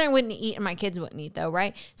 Then I wouldn't eat and my kids wouldn't eat though,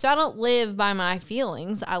 right? So I don't live by my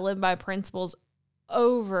feelings. I live by principles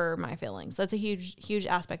over my feelings. That's a huge, huge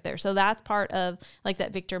aspect there. So that's part of like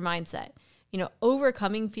that victor mindset, you know,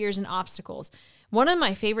 overcoming fears and obstacles. One of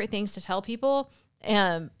my favorite things to tell people,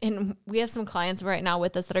 and we have some clients right now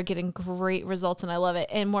with us that are getting great results and I love it.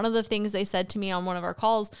 And one of the things they said to me on one of our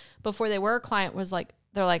calls before they were a client was like,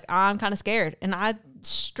 they're like, I'm kind of scared. And I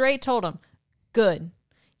straight told them, good,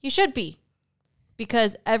 you should be,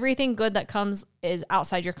 because everything good that comes is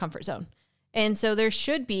outside your comfort zone. And so there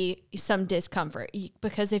should be some discomfort,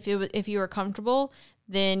 because if you are comfortable,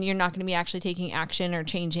 then you're not going to be actually taking action or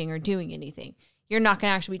changing or doing anything. You're not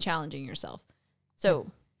going to actually be challenging yourself.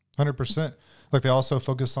 So 100%. Like they also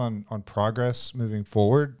focus on progress moving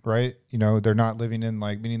forward, right? You know, they're not living in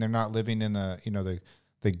meaning they're not living in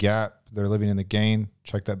the gap. They're living in the gain.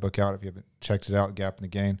 Check that book out if you haven't checked it out, Gap and the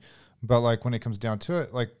Gain. But like when it comes down to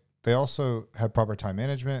it, like they also have proper time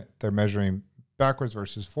management. They're measuring backwards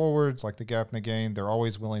versus forwards, like the Gap and the Gain. They're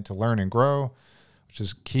always willing to learn and grow, which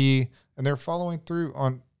is key. And they're following through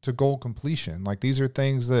to goal completion. Like these are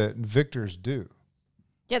things that victors do.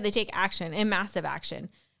 Yeah, they take action and massive action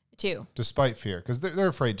too. Despite fear, because they're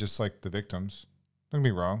afraid, just like the victims. Don't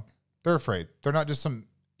get me wrong. They're afraid. They're not just some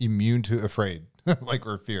immune to afraid, like,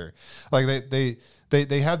 or fear. Like they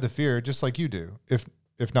have the fear just like you do,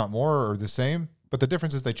 if not more or the same. But the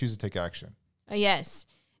difference is they choose to take action. Yes.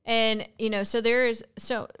 And, you know, so there's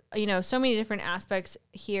so many different aspects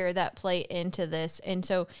here that play into this. And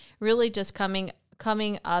so really just coming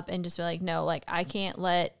up and just be like, no, like I can't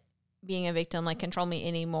let being a victim like control me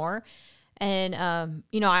anymore. And,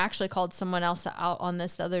 you know, I actually called someone else out on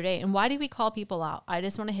this the other day. And why do we call people out? I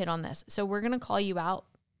just want to hit on this. So we're going to call you out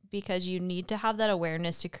because you need to have that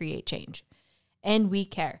awareness to create change. And we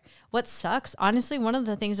care. What sucks, honestly, one of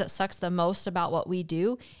the things that sucks the most about what we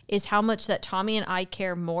do is how much that Tommy and I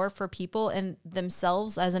care more for people and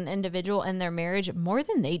themselves as an individual and their marriage more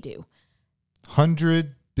than they do.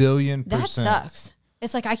 100 billion %. That sucks.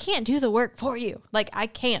 It's like, I can't do the work for you. Like, I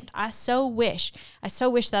can't. I so wish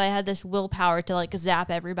that I had this willpower to like zap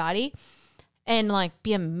everybody and like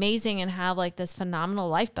be amazing and have like this phenomenal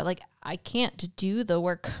life. But like, I can't do the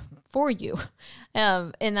work for you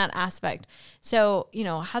in that aspect. So, you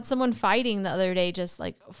know, had someone fighting the other day just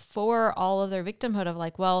like for all of their victimhood of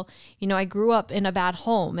like, well, you know, I grew up in a bad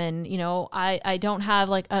home and, you know, I don't have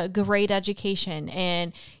like a great education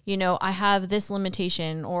and, you know, I have this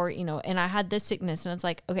limitation or, you know, and I had this sickness. And it's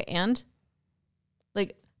like, okay, and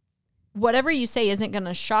like whatever you say isn't going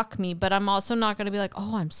to shock me, but I'm also not going to be like,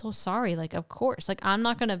 oh, I'm so sorry. Like, of course, like I'm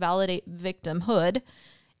not going to validate victimhood.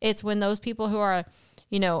 It's when those people who are,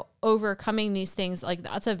 you know, overcoming these things, like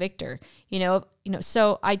that's a victor, you know,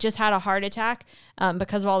 so I just had a heart attack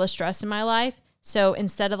because of all the stress in my life. So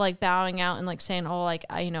instead of like bowing out and like saying, oh, like,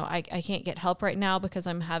 I can't get help right now because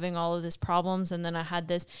I'm having all of these problems. And then I had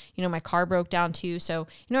this, you know, my car broke down too. So,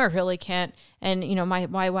 you know, I really can't. And, you know,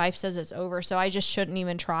 my wife says it's over. So I just shouldn't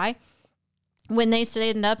even try. When they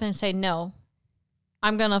stand up and say, no,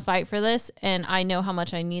 I'm going to fight for this, and I know how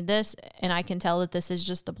much I need this, and I can tell that this is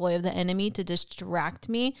just the ploy of the enemy to distract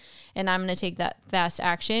me, and I'm going to take that fast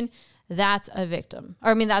action, that's a victim. Or,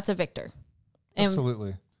 I mean, that's a victor. And,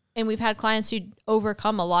 absolutely. And we've had clients who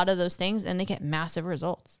overcome a lot of those things, and they get massive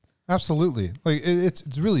results. Absolutely. Like,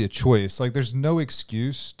 it's really a choice. Like, there's no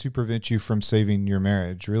excuse to prevent you from saving your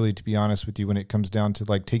marriage, really, to be honest with you, when it comes down to,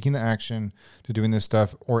 like, taking the action, to doing this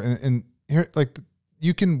stuff, or, and here, like,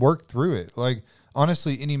 you can work through it. Like,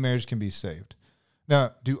 honestly, any marriage can be saved.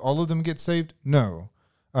 Now, do all of them get saved? No.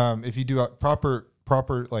 If you do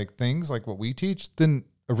proper like things like what we teach, then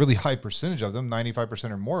a really high percentage of them, 95%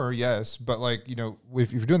 or more, yes. But like, you know,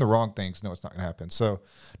 if you're doing the wrong things, no, it's not going to happen. So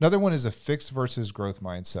another one is a fixed versus growth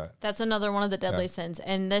mindset. That's another one of the deadly sins.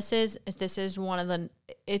 And this is one of the,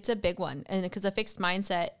 it's a big one. And because a fixed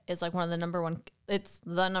mindset is like one of the number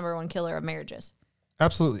one killer of marriages.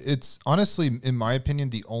 Absolutely. It's honestly, in my opinion,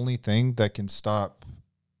 the only thing that can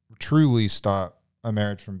truly stop a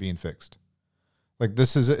marriage from being fixed. Like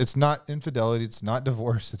it's not infidelity. It's not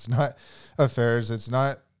divorce. It's not affairs. It's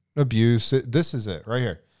not abuse. This is it right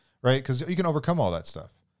here. Right. Because you can overcome all that stuff.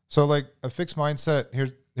 So like a fixed mindset,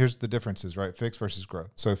 here's the differences, right? Fixed versus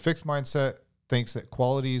growth. So a fixed mindset thinks that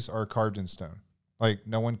qualities are carved in stone. Like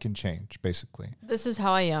no one can change, basically. This is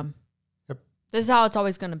how I am. Yep. This is how it's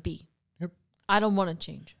always going to be. Yep. I don't want to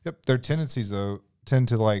change. Yep. Their tendencies, though, tend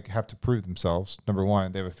to like have to prove themselves. Number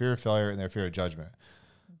one, they have a fear of failure and their fear of judgment.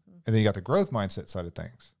 Mm-hmm. And then you got the growth mindset side of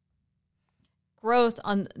things. growth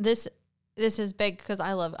on this. This is big because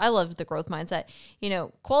I love the growth mindset.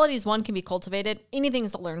 Qualities one can be cultivated.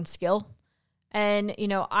 Anything's a learned skill. And,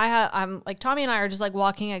 I'm like, Tommy and I are just like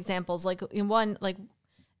walking examples. Like in one, like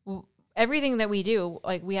everything that we do,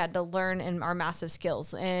 like we had to learn in our massive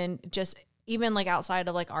skills, and just even like outside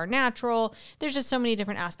of like our natural, there's just so many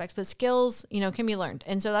different aspects, but skills, can be learned.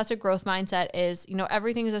 And so that's a growth mindset is,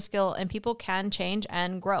 everything is a skill and people can change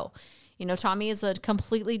and grow. Tommy is a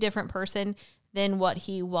completely different person than what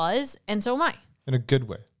he was. And so am I. In a good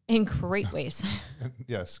way. In great ways.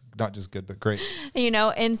 Yes. Not just good, but great.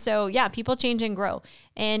 And so, yeah, people change and grow.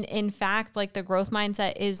 And in fact, like the growth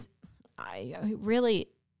mindset is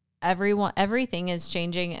everything is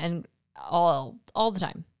changing and all the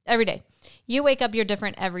time, every day. You wake up, you're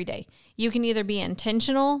different every day. You can either be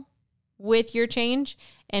intentional with your change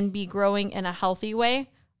and be growing in a healthy way,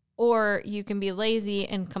 or you can be lazy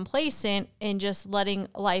and complacent and just letting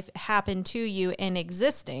life happen to you and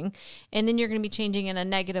existing. And then you're going to be changing in a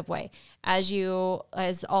negative way as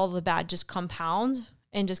all the bad just compounds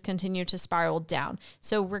and just continue to spiral down.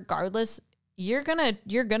 So regardless, you're going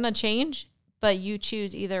to change, but you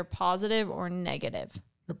choose either positive or negative.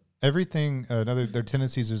 Everything, their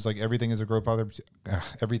tendencies is like everything is a growth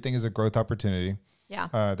opportunity.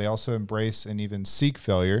 Yeah. They also embrace and even seek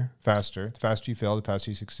failure faster. The faster you fail, the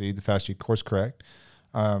faster you succeed, the faster you course correct.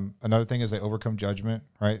 Another thing is they overcome judgment,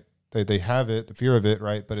 right? They have it, the fear of it,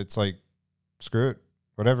 right? But it's like, screw it,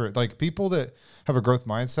 whatever. Like people that have a growth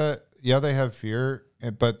mindset, yeah, they have fear,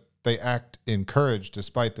 but they act in courage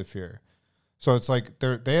despite the fear. So it's like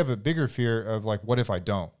they have a bigger fear of like, what if I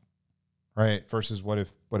don't, right? Versus what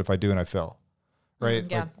if I do and I fail, right?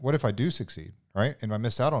 Yeah. Like, what if I do succeed? Right. And I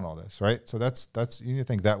miss out on all this. Right. So that's, you need to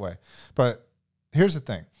think that way. But here's the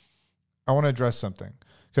thing. I want to address something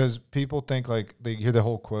because people think like they hear the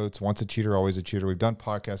whole quotes, once a cheater, always a cheater. We've done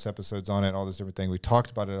podcast episodes on it, all this different thing. We talked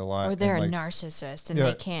about it a lot. Or they're a narcissist and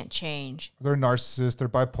they can't change. They're narcissists. They're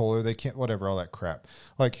bipolar. They can't, whatever, all that crap.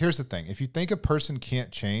 Like, here's the thing. If you think a person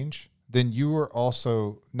can't change, then you are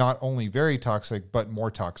also not only very toxic, but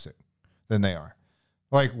more toxic than they are.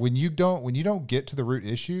 Like when you don't get to the root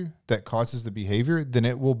issue that causes the behavior, then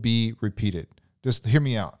it will be repeated. Just hear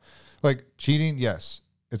me out. Like cheating, yes,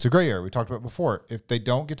 it's a gray area. We talked about before. If they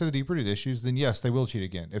don't get to the deep-rooted issues, then yes, they will cheat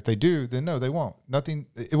again. If they do, then no, they won't.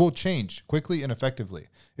 It will change quickly and effectively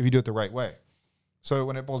if you do it the right way. So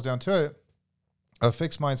when it boils down to it, a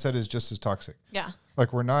fixed mindset is just as toxic. Yeah.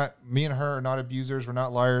 Like me and her are not abusers. We're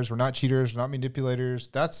not liars. We're not cheaters. We're not manipulators.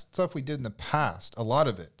 That's stuff we did in the past. A lot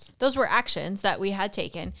of it. Those were actions that we had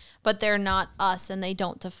taken, but they're not us and they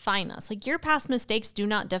don't define us. Like your past mistakes do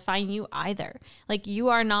not define you either. Like you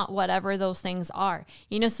are not whatever those things are.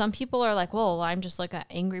 Some people are like, well, I'm just like an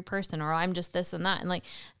angry person or I'm just this and that. And like,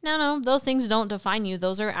 no, those things don't define you.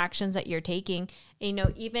 Those are actions that you're taking.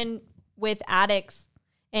 Even with addicts,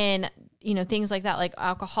 and, things like that, like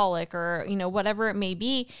alcoholic or, whatever it may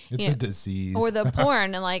be. It's a disease. Or the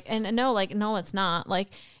porn no, it's not.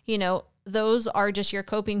 Like, those are just your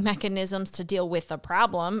coping mechanisms to deal with the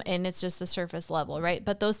problem. And it's just the surface level, right?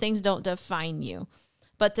 But those things don't define you.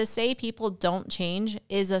 But to say people don't change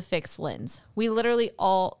is a fixed lens. We literally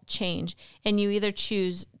all change. And you either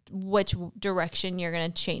choose which direction you're going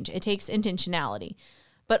to change. It takes intentionality.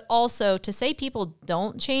 But also to say people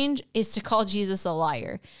don't change is to call Jesus a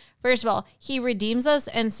liar. First of all, he redeems us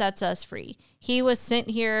and sets us free. He was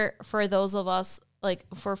sent here for those of us, like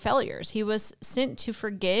for failures. He was sent to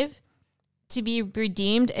forgive, to be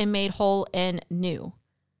redeemed and made whole and new.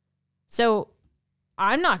 So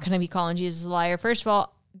I'm not going to be calling Jesus a liar. First of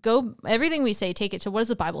all, everything we say, take it to what does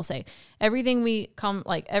the Bible say? Everything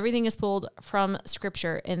is pulled from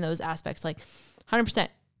scripture in those aspects, like 100%.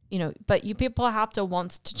 But you people have to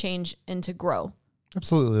want to change and to grow.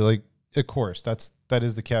 Absolutely. Like, of course, that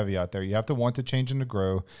is the caveat there. You have to want to change and to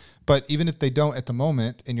grow. But even if they don't at the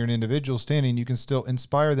moment and you're an individual standing, you can still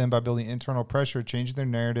inspire them by building internal pressure, changing their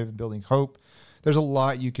narrative, building hope. There's a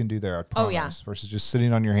lot you can do there, I promise, Oh, yeah. versus just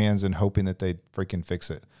sitting on your hands and hoping that they freaking fix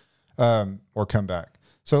it or come back.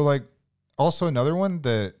 So like also another one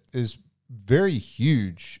that is very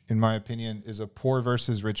huge, in my opinion, is a poor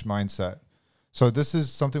versus rich mindset. So this is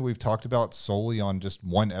something we've talked about solely on just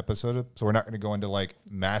one episode. So we're not going to go into like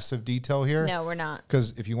massive detail here. No, we're not.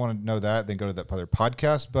 Because if you want to know that, then go to that other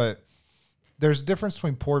podcast. But there's a difference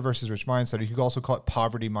between poor versus rich mindset. You could also call it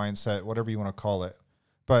poverty mindset, whatever you want to call it.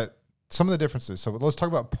 But some of the differences. So let's talk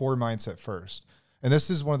about poor mindset first. And this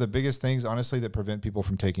is one of the biggest things, honestly, that prevent people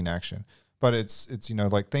from taking action. But it's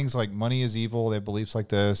like things like money is evil. They have beliefs like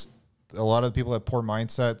this. A lot of the people have poor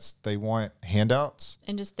mindsets. They want handouts.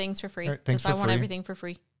 And just things for free. Right, things I for want free. everything for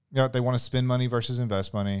free. Yeah, they want to spend money versus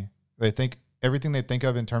invest money. They think everything they think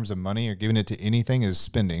of in terms of money or giving it to anything is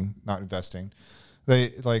spending, not investing.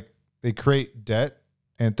 They create debt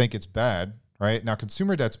and think it's bad, right? Now,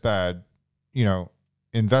 consumer debt's bad.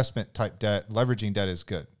 Investment type debt, leveraging debt is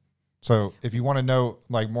good. So if you want to know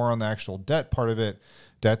like more on the actual debt part of it,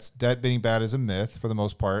 debt being bad is a myth for the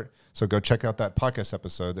most part. So go check out that podcast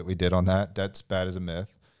episode that we did on that. Debt's bad is a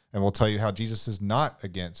myth. And we'll tell you how Jesus is not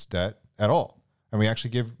against debt at all. And we actually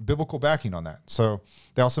give biblical backing on that. So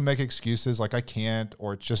they also make excuses like I can't,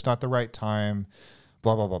 or it's just not the right time,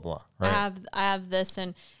 blah, blah, blah, blah. Right? I have this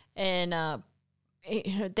and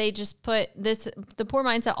they just put this, the poor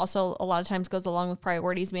mindset also a lot of times goes along with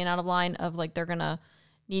priorities being out of line of like, they're going to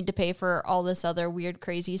need to pay for all this other weird,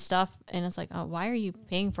 crazy stuff. And it's like, oh, why are you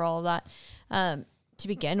paying for all of that? To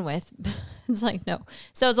begin with, it's like, no.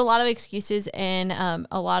 So it's a lot of excuses and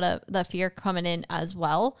a lot of the fear coming in as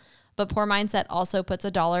well. But poor mindset also puts a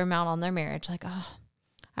dollar amount on their marriage. Like, oh,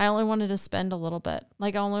 I only wanted to spend a little bit.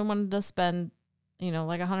 Like I only wanted to spend,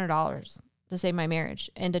 like $100 to save my marriage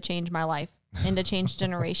and to change my life and to change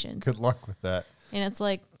generations. Good luck with that. And it's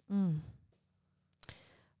like,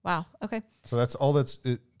 wow. Okay. So that's all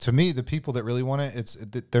to me, the people that really want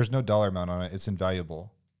it, there's no dollar amount on it. It's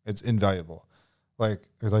invaluable. It's invaluable. Like,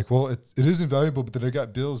 they're like, well, it is invaluable, but then I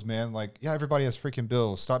got bills, man. Like, yeah, everybody has freaking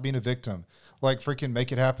bills. Stop being a victim. Like, freaking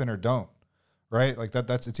make it happen or don't. Right? Like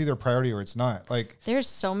it's either a priority or it's not. Like, there's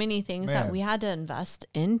so many things that we had to invest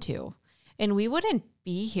into, and we wouldn't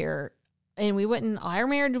be here, and our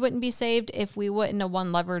marriage wouldn't be saved if we wouldn't have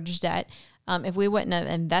won leverage debt. If we wouldn't have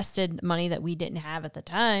invested money that we didn't have at the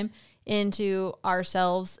time into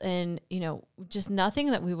ourselves and, just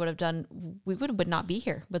nothing that we would have done, we would not be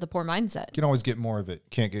here with a poor mindset. You can always get more of it.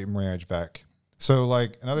 Can't get your marriage back. So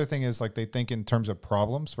like another thing is like they think in terms of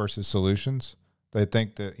problems versus solutions. They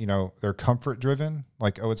think that, they're comfort driven.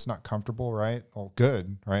 Like, oh, it's not comfortable, right? Well,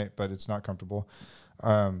 good, right? But it's not comfortable.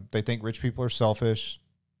 They think rich people are selfish.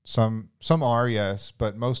 Some are, yes,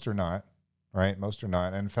 but most are not. Right? Most are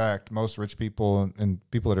not. In fact, most rich people and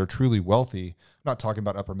people that are truly wealthy, I'm not talking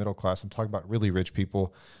about upper middle class, I'm talking about really rich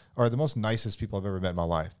people, are the most nicest people I've ever met in my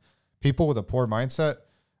life. People with a poor mindset,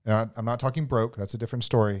 and I'm not talking broke, that's a different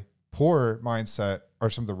story. Poor mindset are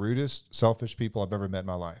some of the rudest, selfish people I've ever met in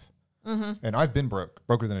my life. Mm-hmm. And I've been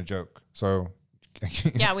broker than a joke. So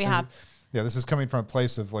yeah, we have. Yeah, this is coming from a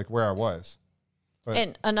place of like where I was. But,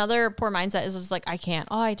 and another poor mindset is just like, I can't.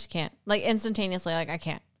 Oh, I just can't. Like instantaneously, like I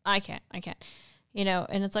can't. And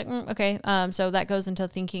it's like, okay. So that goes into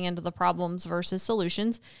thinking into the problems versus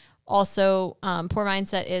solutions. Also, poor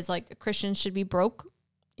mindset is like Christians should be broke,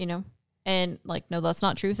 and like, no, that's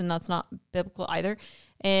not truth. And that's not biblical either.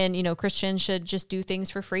 And, Christians should just do things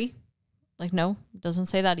for free. Like, no, it doesn't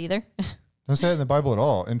say that either. Doesn't say that in the Bible at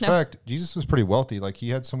all. In fact, Jesus was pretty wealthy. Like he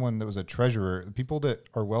had someone that was a treasurer. The people that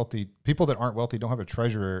are wealthy, people that aren't wealthy don't have a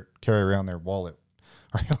treasurer carry around their wallet.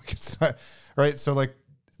 Right? Like it's not, right. So like,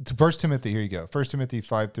 1 Timothy, here you go. 1 Timothy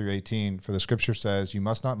 5-18, for the scripture says, you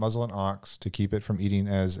must not muzzle an ox to keep it from eating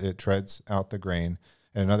as it treads out the grain.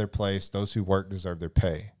 In another place, those who work deserve their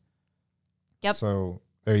pay. Yep. So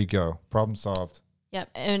there you go. Problem solved. Yep.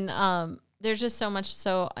 And there's just so much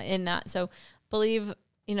so in that. So believe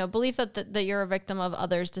that you're a victim of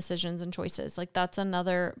others' decisions and choices. Like that's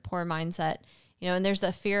another poor mindset, and there's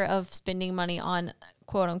the fear of spending money on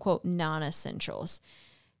quote unquote non-essentials,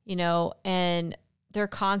 and they're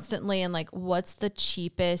constantly in like, what's the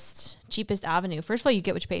cheapest avenue? First of all, you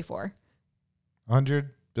get what you pay for.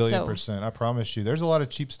 100 billion %. I promise you, there's a lot of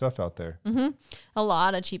cheap stuff out there. Mm-hmm. A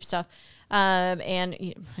lot of cheap stuff.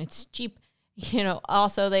 And it's cheap.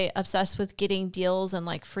 Also they obsess with getting deals and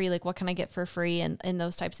like free, like what can I get for free and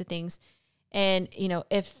those types of things. And,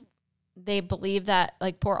 if they believe that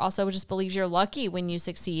like poor also just believes you're lucky when you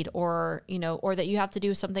succeed or that you have to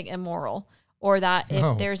do something immoral. Or that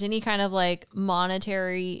if there's any kind of like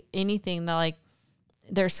monetary anything that like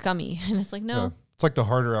they're scummy. And it's like, no. Yeah. It's like the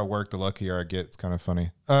harder I work, the luckier I get. It's kind of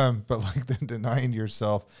funny. But like denying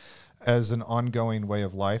yourself as an ongoing way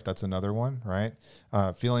of life, that's another one, right?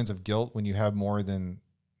 Feelings of guilt when you have more than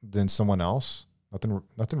someone else.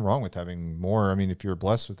 Nothing wrong with having more. I mean, if you're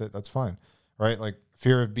blessed with it, that's fine, right? Like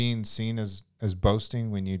fear of being seen as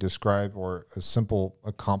boasting when you describe or a simple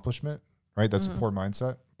accomplishment, right? That's a poor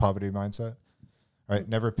mindset, poverty mindset. Right,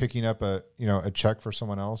 never picking up a check for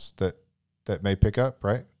someone else that may pick up,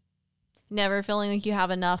 right? Never feeling like you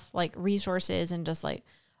have enough like resources and just like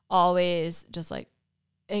always just like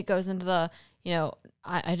it goes into the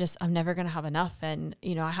I'm never gonna have enough and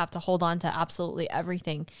I have to hold on to absolutely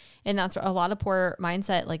everything, and that's a lot of poor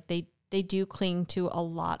mindset. Like they do cling to a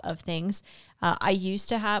lot of things. I used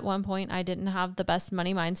to have at one point I didn't have the best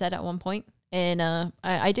money mindset at one point, And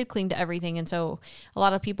I did cling to everything. And so a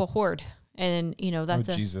lot of people hoard. And,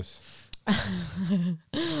 that's Jesus.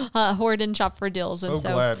 Hoard and shop for deals. So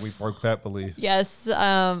glad we broke that belief. Yes.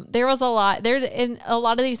 There was a lot there. And a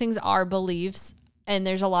lot of these things are beliefs, and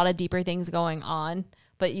there's a lot of deeper things going on,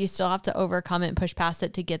 but you still have to overcome it and push past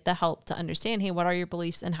it to get the help to understand, hey, what are your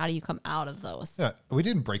beliefs and how do you come out of those? Yeah. We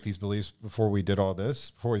didn't break these beliefs before we did all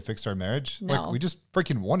this, before we fixed our marriage. No. Like we just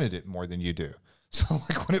freaking wanted it more than you do. So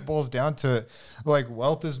like when it boils down to like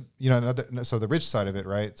wealth is, so the rich side of it,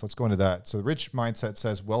 right? So let's go into that. So the rich mindset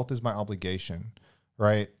says wealth is my obligation,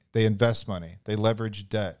 right? They invest money, they leverage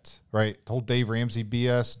debt, right? The whole Dave Ramsey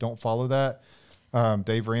BS, don't follow that.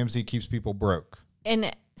 Dave Ramsey keeps people broke.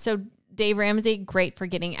 And so Dave Ramsey, great for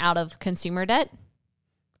getting out of consumer debt.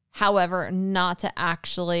 However, not to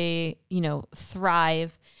actually,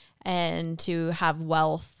 thrive and to have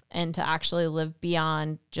wealth and to actually live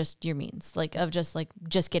beyond just your means,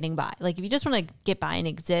 just getting by. Like if you just want to get by and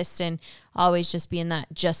exist and always just be in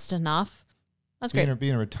that just enough, that's great. Be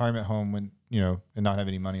in a retirement home when, and not have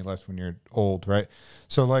any money left when you're old, right?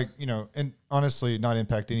 So like, and honestly not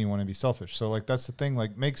impact anyone and be selfish. So like, that's the thing,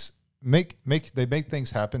 like they make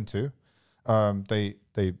things happen too.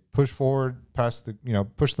 They push forward past the,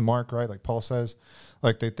 push the mark, right? Like Paul says,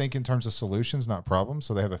 like they think in terms of solutions, not problems.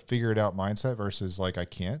 So they have a figure it out mindset versus like, I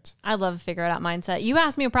can't. I love a figure it out mindset. You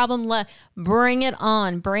ask me a problem, bring it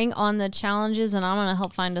on, bring on the challenges, and I'm going to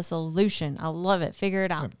help find a solution. I love it. Figure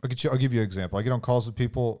it out. I'll give you an example. I get on calls with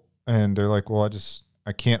people and they're like, well,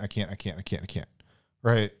 I can't.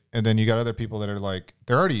 Right. And then you got other people that are like,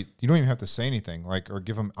 you don't even have to say anything, like, or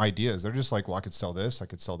give them ideas. They're just like, well, I could sell this. I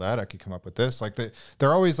could sell that. I could come up with this. Like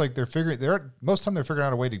they're always like, most of the time they're figuring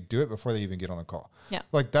out a way to do it before they even get on the call. Yeah.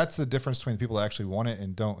 Like that's the difference between the people that actually want it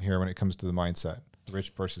and don't here when it comes to the mindset, the rich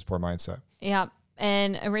versus poor mindset. Yeah.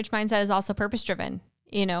 And a rich mindset is also purpose driven,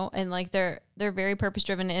 and like they're very purpose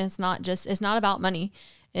driven, and it's not about money,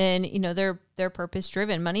 and, they're purpose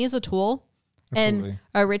driven. Money is a tool. Absolutely. And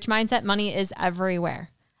a rich mindset, money is everywhere.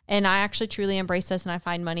 And I actually truly embrace this, and I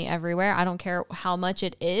find money everywhere. I don't care how much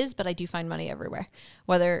it is, but I do find money everywhere.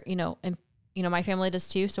 Whether, my family does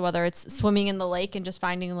too. So whether it's swimming in the lake and just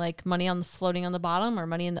finding like money floating on the bottom, or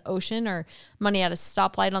money in the ocean, or money at a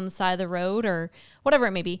stoplight on the side of the road, or whatever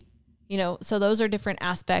it may be, so those are different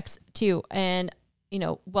aspects too. And,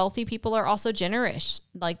 wealthy people are also generous.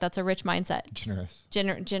 Like that's a rich mindset.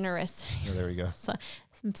 Generous. Oh, there we go. So,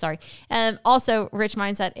 I'm sorry. Also rich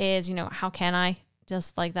mindset is, how can I,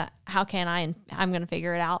 just like that? How can I, and I'm going to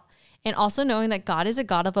figure it out. And also knowing that God is a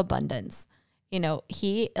God of abundance.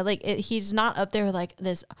 He's not up there like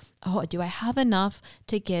this. Oh, do I have enough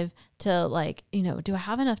to give to do I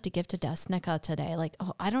have enough to give to Desnekka today? Like,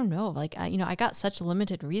 oh, I don't know. Like, I got such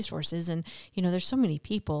limited resources, and, there's so many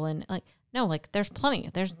people, and like, no, like there's plenty,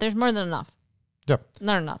 there's more than enough. Yep.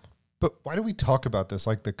 Not enough. But why do we talk about this?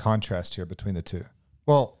 Like the contrast here between the two?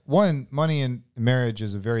 Well, one, money in marriage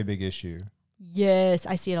is a very big issue. Yes,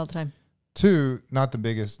 I see it all the time. Two, not the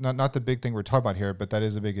biggest, not the big thing we're talking about here, but that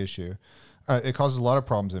is a big issue. It causes a lot of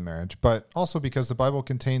problems in marriage, but also because the Bible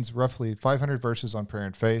contains roughly 500 verses on prayer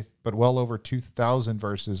and faith, but well over 2,000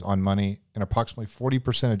 verses on money, and approximately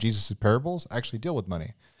 40% of Jesus' parables actually deal with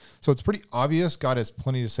money. So it's pretty obvious God has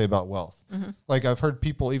plenty to say about wealth. Mm-hmm. Like I've heard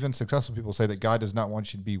people, even successful people, say that God does not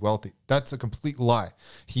want you to be wealthy. That's a complete lie.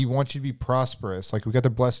 He wants you to be prosperous. Like we got the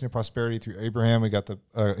blessing of prosperity through Abraham. We got the,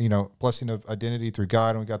 blessing of identity through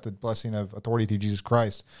God, and we got the blessing of authority through Jesus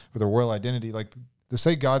Christ with a royal identity. Like to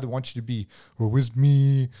say God wants you to be, woe is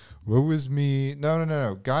me.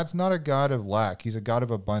 No. God's not a God of lack. He's a God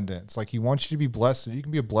of abundance. Like he wants you to be blessed so you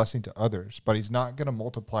can be a blessing to others, but he's not going to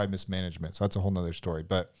multiply mismanagement. So that's a whole nother story.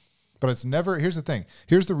 But it's never, here's the thing.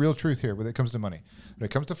 Here's the real truth here when it comes to money. When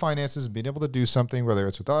it comes to finances and being able to do something, whether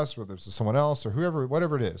it's with us, whether it's with someone else or whoever,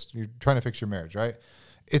 whatever it is, you're trying to fix your marriage, right?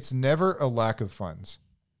 It's never a lack of funds.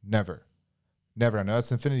 Never. I know that's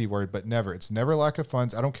an infinity word, but never. It's never a lack of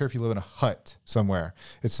funds. I don't care if you live in a hut somewhere.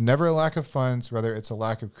 It's never a lack of funds, whether it's a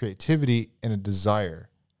lack of creativity and a desire.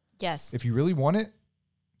 Yes. If you really want it,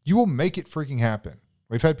 you will make it freaking happen.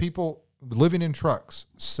 We've had people living in trucks,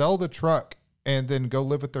 sell the truck, and then go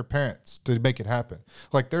live with their parents to make it happen.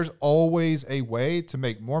 Like there's always a way to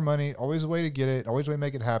make more money, always a way to get it, always a way to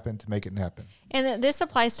make it happen, to make it happen. And this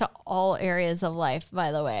applies to all areas of life,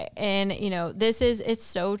 by the way. And, it's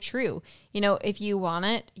so true. If you want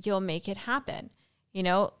it, you'll make it happen, in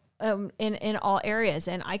all areas.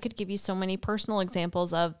 And I could give you so many personal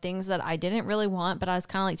examples of things that I didn't really want, but I was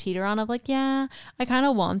kind of like teeter on of like, yeah, I kind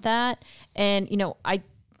of want that. And, I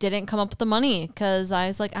didn't come up with the money because I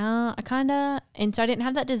was like, and so I didn't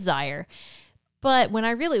have that desire. But when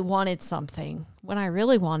I really wanted something, when I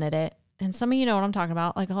really wanted it, And some of you know what I'm talking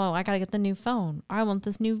about. Like, oh, I got to get the new phone. Or I want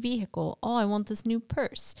this new vehicle. Oh, I want this new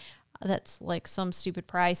purse. That's like some stupid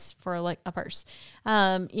price for like a purse.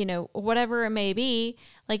 Whatever it may be,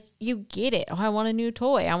 like you get it. Oh, I want a new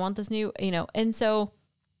toy. I want this new, and so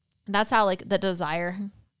that's how like the desire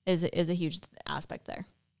is a huge aspect there.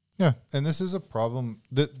 Yeah. And this is a problem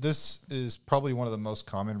this is probably one of the most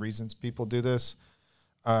common reasons people do this.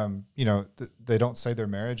 They don't say their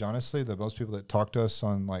marriage. Honestly, the most people that talk to us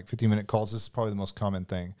on like 15-minute calls, this is probably the most common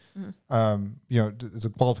thing. It's a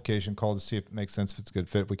qualification call to see if it makes sense, if it's a good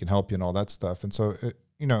fit, if we can help you and all that stuff. And so,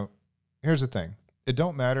 here's the thing. It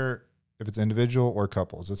don't matter if it's individual or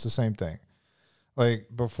couples. It's the same thing. Like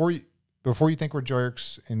before you think we're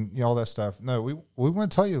jerks and all that stuff. No, we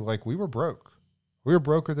want to tell you, like, we were broke. We were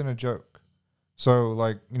broker than a joke. So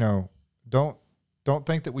like, don't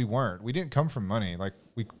think that we weren't. We didn't come from money. Like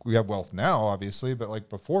we have wealth now, obviously, but like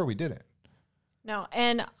before we didn't. No.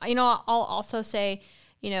 And, I'll also say,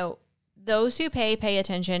 those who pay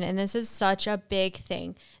attention. And this is such a big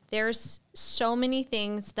thing. There's so many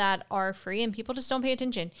things that are free and people just don't pay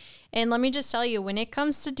attention. And let me just tell you, when it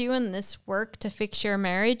comes to doing this work to fix your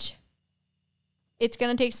marriage, it's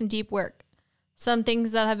going to take some deep work. Some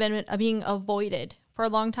things that have been being avoided for a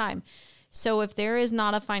long time. So if there is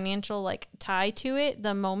not a financial like tie to it,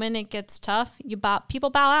 the moment it gets tough, people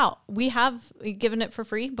bow out. We have given it for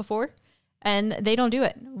free before, and they don't do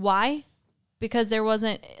it. Why? Because there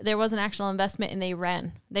wasn't actual investment, and they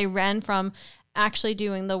ran. They ran from actually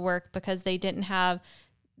doing the work because there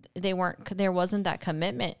wasn't that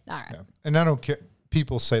commitment. All right. Yeah. And I don't care.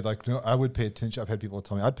 People say like, no, I would pay attention. I've had people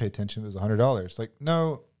tell me I'd pay attention if it was $100. Like,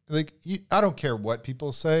 no. Like, I don't care what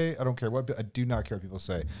people say. I do not care what people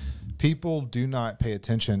say. People do not pay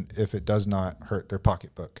attention if it does not hurt their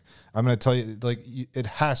pocketbook. I'm going to tell you, like, it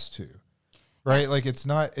has to, right? Like,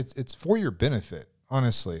 it's for your benefit,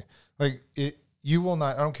 honestly. Like, you will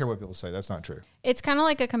not, I don't care what people say. That's not true. It's kind of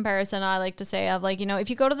like a comparison I like to say of like, if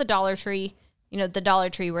you go to the Dollar Tree, the Dollar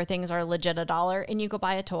Tree where things are legit $1 and you go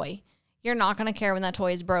buy a toy, you're not going to care when that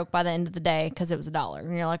toy is broke by the end of the day because it was $1.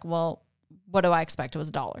 And you're like, well, what do I expect? It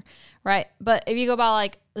was $1, right? But if you go buy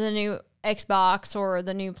like the new Xbox or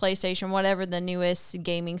the new PlayStation, whatever the newest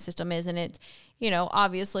gaming system is, and it's,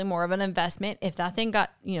 obviously more of an investment. If that thing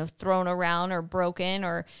got, thrown around or broken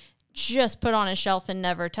or just put on a shelf and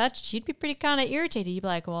never touched, you'd be pretty kind of irritated. You'd be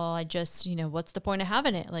like, well, I just, what's the point of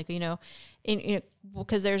having it? Like,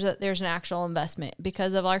 because there's an actual investment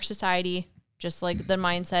because of our society, just like the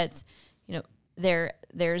mindsets,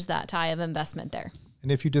 there's that tie of investment there.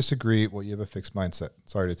 And if you disagree, well, you have a fixed mindset.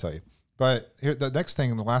 Sorry to tell you. But here, the next thing,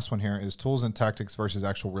 and the last one here, is tools and tactics versus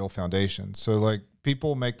actual real foundation. So, like,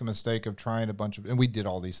 people make the mistake of trying a bunch of, and we did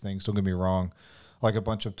all these things, don't get me wrong, like a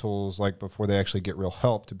bunch of tools, like before they actually get real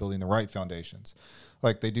help to building the right foundations.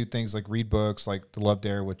 Like, they do things like read books, like The Love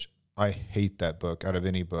Dare, which I hate that book out of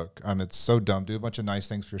any book. It's so dumb. Do a bunch of nice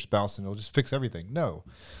things for your spouse and it'll just fix everything. No.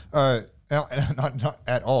 Not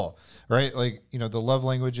at all, right? Like, The Love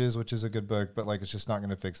Languages, which is a good book, but like, it's just not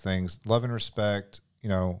going to fix things. Love and Respect,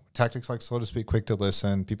 tactics like slow to speak, quick to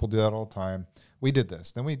listen. People do that all the time. We did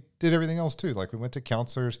this. Then we did everything else too. Like we went to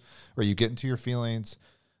counselors where you get into your feelings,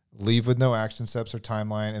 leave with no action steps or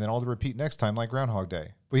timeline, and then all to repeat next time, like Groundhog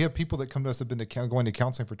Day. We have people that come to us that have been going to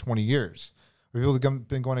counseling for 20 years. We have people that have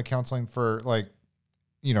been going to counseling for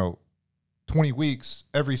 20 weeks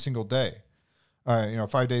every single day.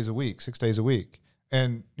 5 days a week, 6 days a week.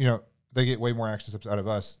 And, they get way more action steps out of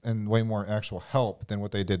us and way more actual help than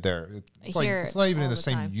what they did there. It's not even in the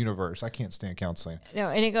same universe. I can't stand counseling. No,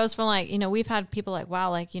 and it goes from we've had people like,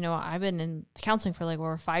 wow, I've been in counseling for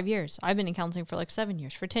over 5 years. I've been in counseling for 7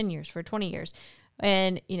 years, for 10 years, for 20 years.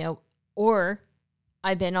 And, or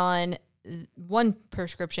I've been on one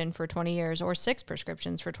prescription for 20 years or 6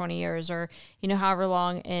 prescriptions for 20 years or, however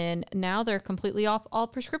long. And now they're completely off all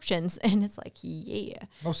prescriptions. And it's like, yeah.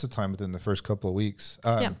 Most of the time within the first couple of weeks.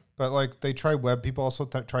 Yeah. But they try people also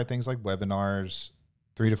try things like webinars,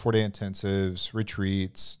 3 to 4 day intensives,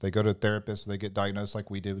 retreats. They go to therapists. They get diagnosed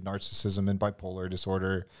like we did with narcissism and bipolar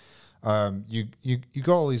disorder. You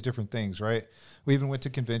go all these different things, right? We even went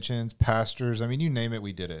to conventions, pastors. I mean, you name it,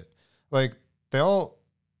 we did it. Like they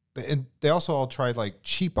also all tried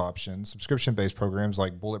cheap options, subscription-based programs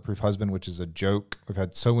like Bulletproof Husband, which is a joke. We've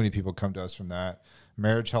had so many people come to us from that,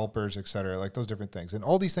 marriage helpers, et cetera, like those different things. And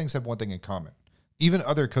all these things have one thing in common, even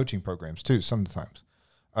other coaching programs too, sometimes.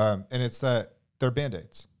 And it's that they're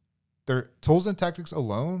Band-Aids. Their tools and tactics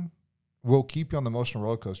alone will keep you on the emotional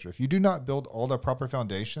roller coaster. If you do not build all the proper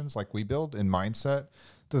foundations like we build in mindset,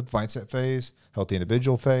 the mindset phase, healthy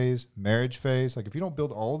individual phase, marriage phase, if you don't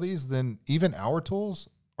build all these, then even our tools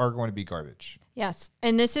are going to be garbage. Yes.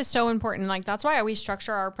 And this is so important. Like, that's why we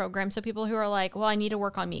structure our program. So people who are like, well, I need to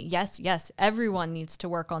work on me. Yes. Everyone needs to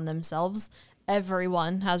work on themselves.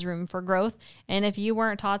 Everyone has room for growth. And if you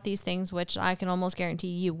weren't taught these things, which I can almost guarantee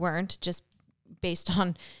you weren't, just based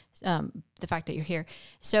on the fact that you're here.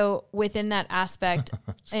 So within that aspect,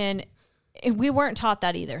 and we weren't taught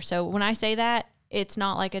that either. So when I say that, it's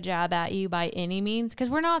not like a jab at you by any means, because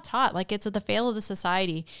we're not taught. Like, it's the fail of the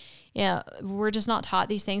society. Yeah, we're just not taught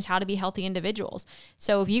these things, how to be healthy individuals.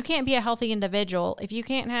 So if you can't be a healthy individual, if you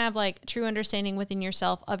can't have like true understanding within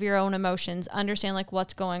yourself of your own emotions, understand like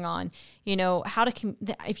what's going on, how to,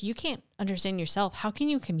 if you can't understand yourself, how can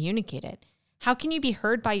you communicate it? How can you be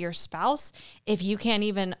heard by your spouse if you can't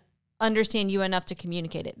even understand you enough to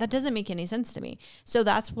communicate it? That doesn't make any sense to me. So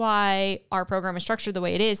that's why our program is structured the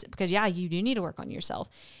way it is, because you do need to work on yourself.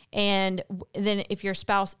 And then if your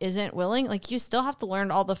spouse isn't willing, like, you still have to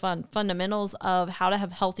learn all the fundamentals of how to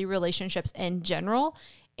have healthy relationships in general,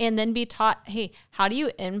 and then be taught, hey, how do you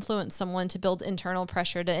influence someone to build internal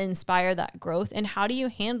pressure to inspire that growth? And how do you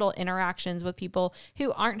handle interactions with people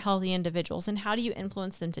who aren't healthy individuals? And how do you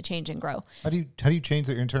influence them to change and grow? How do you change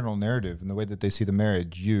their internal narrative and the way that they see the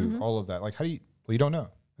marriage, all of that? Like, you don't know.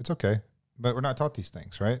 It's okay. But we're not taught these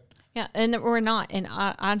things, right? Yeah, and we're not. And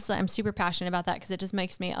honestly, I'm super passionate about that, because it just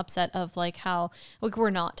makes me upset of like how we're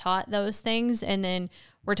not taught those things, and then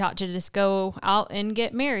we're taught to just go out and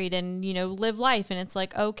get married and live life, and it's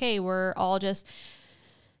like, okay, we're all just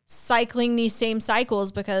cycling these same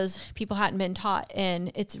cycles because people hadn't been taught, and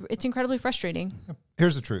it's incredibly frustrating.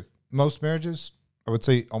 Here's the truth: most marriages, I would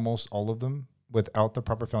say almost all of them, without the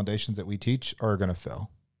proper foundations that we teach, are going to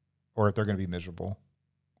fail, or if they're going to be miserable,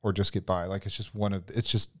 or just get by. Like, it's just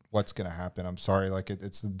what's going to happen. I'm sorry. Like,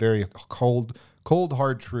 it's a very cold,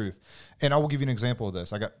 hard truth. And I will give you an example of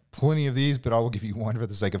this. I got plenty of these, but I will give you one for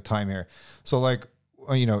the sake of time here. So like,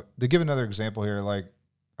 to give another example here, like,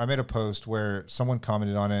 I made a post where someone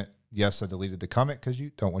commented on it. Yes, I deleted the comment because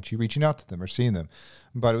you don't want you reaching out to them or seeing them,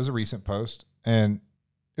 but it was a recent post, and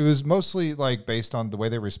it was mostly like based on the way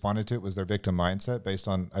they responded to it was their victim mindset. Based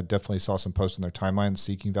on, I definitely saw some posts on their timeline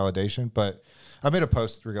seeking validation, but I made a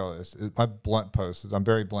post regardless. My blunt post is, I'm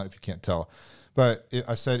very blunt if you can't tell, but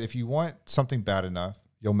I said, if you want something bad enough,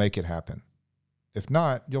 you'll make it happen. If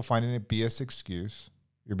not, you'll find a BS excuse.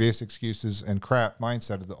 Your BS excuses and crap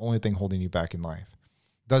mindset are the only thing holding you back in life.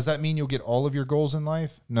 Does that mean you'll get all of your goals in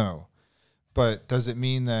life? No. But does it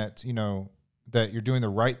mean that, that you're doing the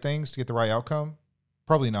right things to get the right outcome?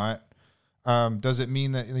 Probably not. Does it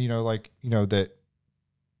mean that,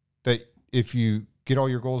 that if you get all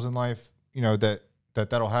your goals in life,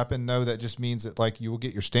 that'll happen? No, that just means that like you will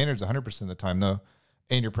get your standards 100% of the time though,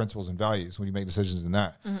 and your principles and values when you make decisions in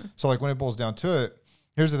that. Mm-hmm. So like when it boils down to it,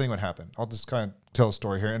 here's the thing what happened. I'll just kind of tell a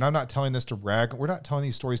story here. And I'm not telling this to rag. We're not telling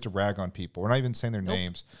these stories to rag on people. We're not even saying their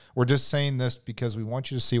names. We're just saying this because we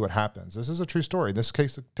want you to see what happens. This is a true story. This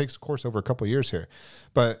case takes, of course, over a couple of years here.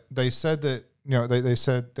 But they said that, they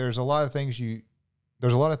said there's a lot of things you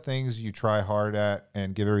try hard at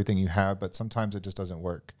and give everything you have, but sometimes it just doesn't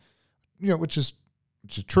work. Which is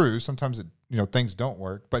true. Sometimes things don't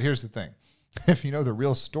work. But here's the thing. If you know the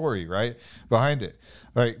real story, right, behind it,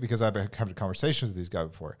 like, because I've had conversations with these guys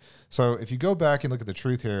before. So if you go back and look at the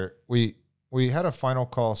truth here, we had a final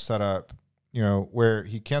call set up, where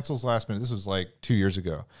he cancels last minute. This was like 2 years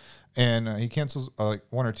ago, and he cancels like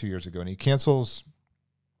 1 or 2 years ago, and he cancels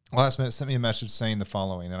last minute, sent me a message saying the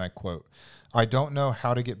following, and I quote, "I don't know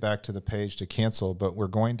how to get back to the page to cancel, but we're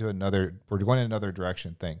going in another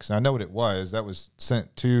direction. Thanks." And I know what it was. That was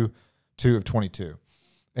sent 2/22.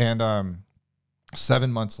 And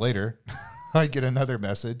 7 months later, I get another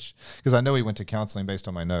message because I know he went to counseling based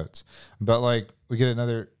on my notes. But like we get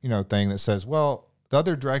another, thing that says, well, the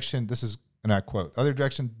other direction, this is, and I quote, "The other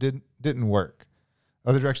direction didn't work. The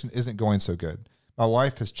other direction isn't going so good. My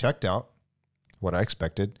wife has checked out," what I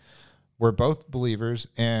expected. "We're both believers,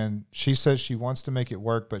 and she says she wants to make it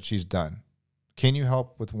work, but she's done. Can you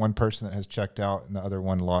help with one person that has checked out and the other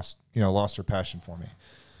one lost her passion for me?"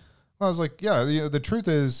 Well, I was like, yeah, the truth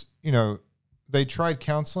is, they tried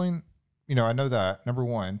counseling. I know that, number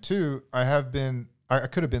one. Two, I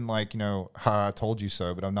could have been like, "Ha, I told you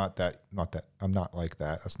so," but I'm not like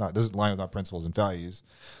that. Doesn't line with my principles and values.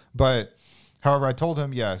 But however, I told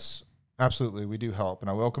him, yes, absolutely, we do help. And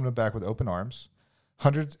I welcomed him back with open arms.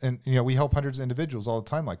 We help hundreds of individuals all the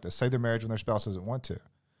time like this, save their marriage when their spouse doesn't want to,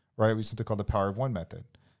 right? We have something called the power of one method.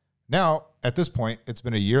 Now, at this point, it's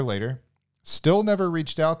been a year later, still never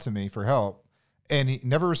reached out to me for help. And he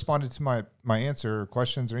never responded to my answer or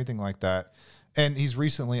questions or anything like that. And he's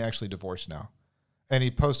recently actually divorced now. And he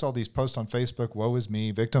posts all these posts on Facebook, woe is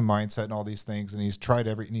me, victim mindset and all these things. And he's tried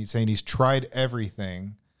and he's saying he's tried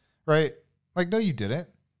everything, right? Like, no, you didn't.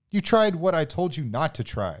 You tried what I told you not to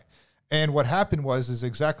try. And what happened is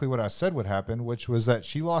exactly what I said would happen, which was that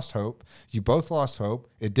she lost hope. You both lost hope.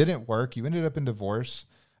 It didn't work. You ended up in divorce.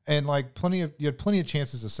 And like you had plenty of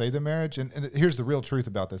chances to save the marriage. And here's the real truth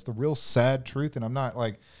about this, the real sad truth. And I'm not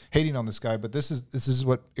like hating on this guy, but this is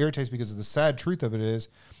what irritates me, because the sad truth of it is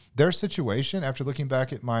their situation, after looking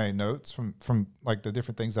back at my notes from like the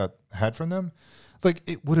different things I had from them, like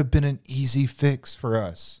it would have been an easy fix for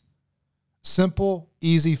us. Simple,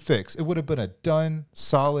 easy fix. It would have been a done,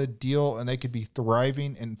 solid deal, and they could be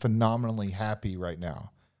thriving and phenomenally happy right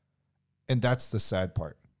now. And that's the sad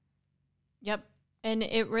part. Yep. And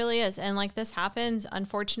it really is. And like this happens,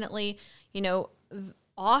 unfortunately,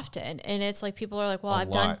 often. And it's like people are like, well,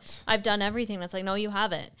 I've done everything. That's like, no, you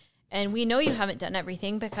haven't. And we know you haven't done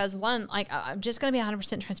everything because one, like I'm just going to be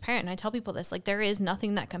 100% transparent. And I tell people this, like there is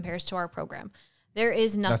nothing that compares to our program. There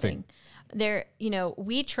is nothing. There,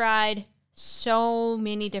 we tried so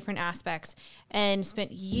many different aspects and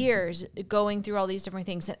spent years going through all these different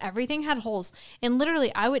things, and everything had holes. And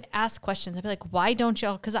literally I would ask questions. I'd be like, why don't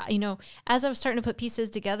y'all? Cause as I was starting to put pieces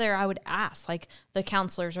together, I would ask like the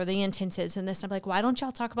counselors or the intensives and this, and I'm like, why don't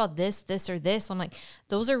y'all talk about this or this? I'm like,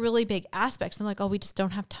 those are really big aspects. I'm like, oh, we just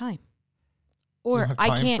don't have time. Or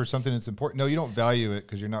I can't for something that's important. No, you don't value it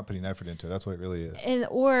because you're not putting effort into it. That's what it really is.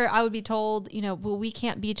 Or I would be told, well, we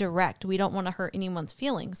can't be direct. We don't want to hurt anyone's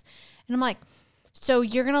feelings. And I'm like, so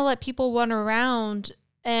you're going to let people run around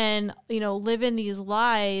and, live in these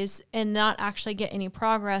lies and not actually get any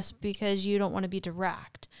progress because you don't want to be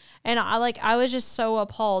direct. And I was just so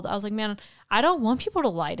appalled. I was like, man, I don't want people to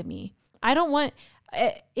lie to me. I don't want,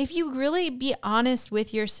 if you really be honest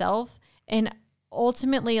with yourself, and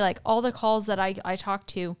ultimately, like all the calls that I talk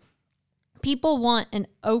to, people want an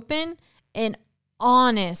open and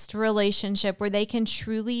honest relationship where they can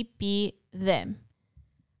truly be them.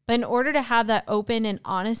 But in order to have that open and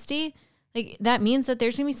honesty, like that means that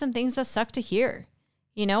there's going to be some things that suck to hear.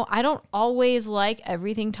 I don't always like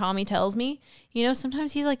everything Tommy tells me.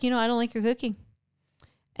 Sometimes he's like, I don't like your cooking.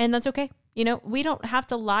 And that's okay. We don't have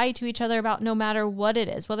to lie to each other about no matter what it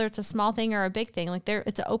is, whether it's a small thing or a big thing. Like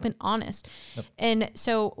it's an open, honest. Yep. And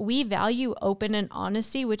so we value open and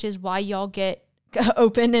honesty, which is why y'all get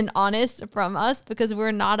open and honest from us, because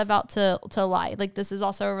we're not about to lie. Like this is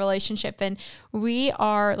also a relationship, and we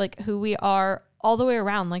are like who we are all the way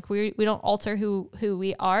around. Like we don't alter who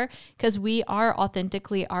we are, because we are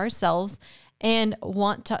authentically ourselves and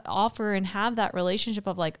want to offer and have that relationship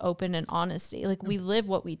of like open and honesty. Like we live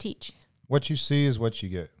what we teach. What you see is what you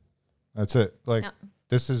get. That's it. Like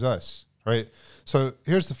This is us, right? So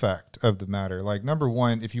here's the fact of the matter. Like number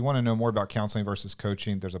one, if you want to know more about counseling versus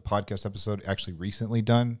coaching, there's a podcast episode actually recently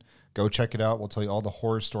done. Go check it out. We'll tell you all the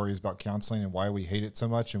horror stories about counseling and why we hate it so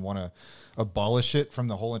much and want to abolish it from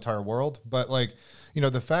the whole entire world. But like,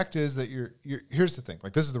 the fact is that here's the thing.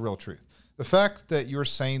 Like this is the real truth. The fact that you're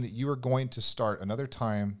saying that you are going to start another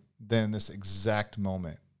time than this exact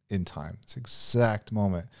moment in time, this exact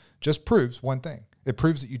moment, just proves one thing. It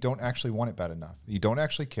proves that you don't actually want it bad enough. You don't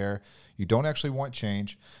actually care. You don't actually want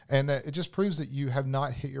change. And that it just proves that you have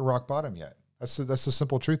not hit your rock bottom yet. That's the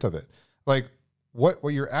simple truth of it. Like what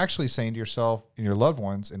you're actually saying to yourself and your loved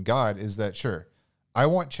ones and God is that, sure, I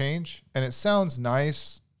want change, and it sounds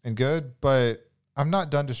nice and good, but I'm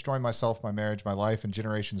not done destroying myself, my marriage, my life, and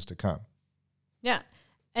generations to come. Yeah.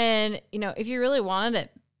 And, if you really wanted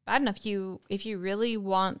it bad enough, if you really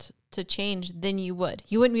want to change, then you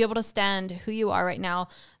wouldn't be able to stand who you are right now,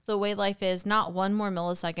 the way life is, not one more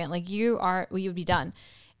millisecond. Like you would be done.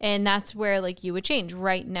 And that's where like you would change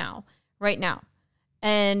right now.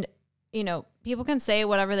 And, people can say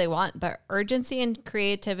whatever they want, but urgency and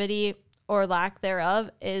creativity or lack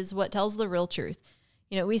thereof is what tells the real truth.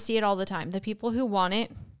 We see it all the time. The people who want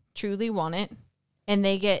it truly want it, and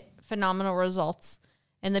they get phenomenal results.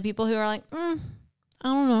 And the people who are like, I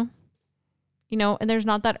don't know. And there's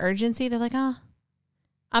not that urgency. They're like, I'm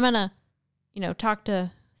going to, talk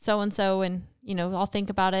to so-and-so and, I'll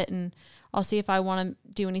think about it and I'll see if I want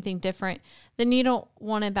to do anything different. Then you don't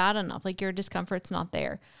want it bad enough. Like your discomfort's not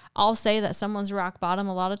there. I'll say that someone's rock bottom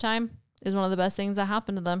a lot of time is one of the best things that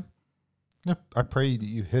happened to them. Yep. I pray that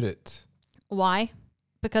you hit it. Why?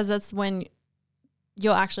 Because that's when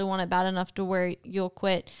you'll actually want it bad enough to where you'll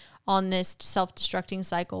quit on this self-destructing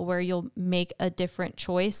cycle where you'll make a different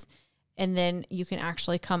choice, and then you can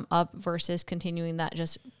actually come up versus continuing that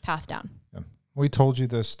just path down. Yeah. We told you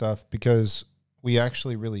this stuff because we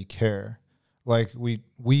actually really care. Like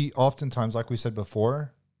we oftentimes, like we said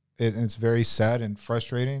before, And it's very sad and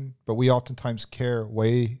frustrating, but we oftentimes care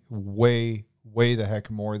way the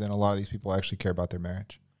heck more than a lot of these people actually care about their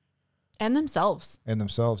marriage. And themselves. And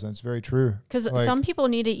it's very true. Because some people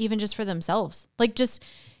need it even just for themselves. Like just,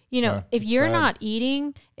 if you're not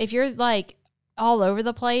eating, if you're like all over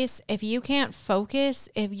the place, if you can't focus,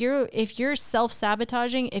 if you're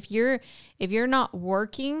self-sabotaging, if you're not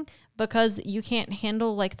working because you can't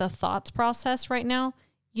handle like the thoughts process right now,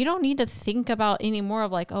 you don't need to think about any more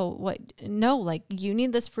of like, like you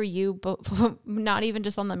need this for you, but not even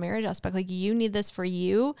just on the marriage aspect. Like you need this for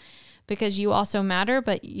you because you also matter,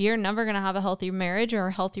 but you're never going to have a healthy marriage or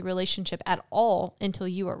a healthy relationship at all until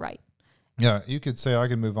you are right. Yeah. You could say I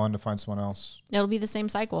can move on to find someone else. It'll be the same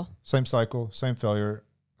cycle, same failure.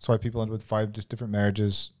 That's why people end with 5 just different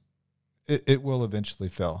marriages. It will eventually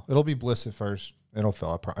fail. It'll be bliss at first. It'll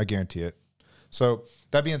fail. I guarantee it. So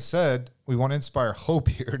that being said, we want to inspire hope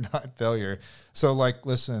here, not failure. So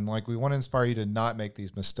listen, we want to inspire you to not make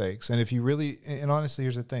these mistakes. And if you really, and honestly,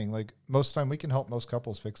 here's the thing, most of the time we can help most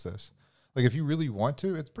couples fix this. If you really want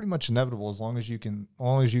to, it's pretty much inevitable as long as you can,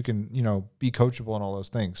 be coachable and all those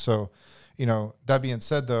things. So, that being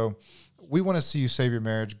said though, we want to see you save your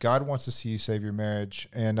marriage. God wants to see you save your marriage.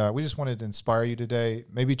 And we just wanted to inspire you today,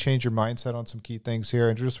 maybe change your mindset on some key things here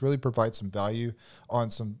and just really provide some value on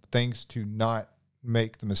some things to not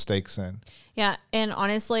make the mistakes in. Yeah. And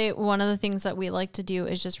honestly, one of the things that we like to do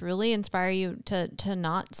is just really inspire you to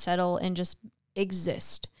not settle and just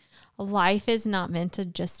exist. Life is not meant to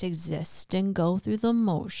just exist and go through the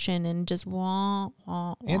motion and just wah.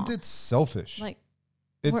 And it's selfish.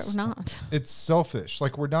 We're not. It's selfish.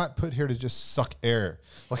 We're not put here to just suck air.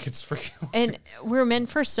 It's freaking. And we're meant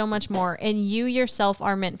for so much more. And you yourself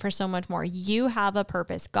are meant for so much more. You have a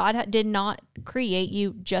purpose. God did not create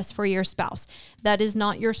you just for your spouse. That is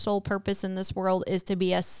not your sole purpose in this world, is to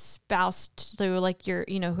be a spouse to your,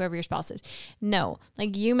 whoever your spouse is. No,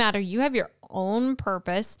 you matter. You have your own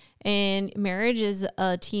purpose, and marriage is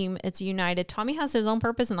a team. It's united. Tommy has his own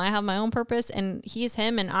purpose and I have my own purpose, and he's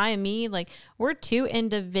him and I am me. We're two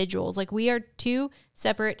individuals. We are two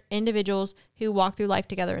separate individuals who walk through life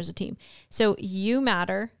together as a team. So you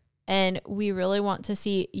matter, and we really want to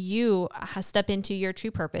see you step into your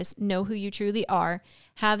true purpose, know who you truly are,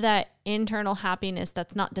 have that internal happiness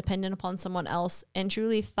that's not dependent upon someone else, and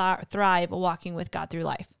truly thrive walking with God through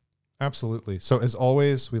life. Absolutely. So as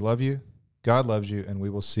always, we love you. God loves you, and we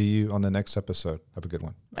will see you on the next episode. Have a good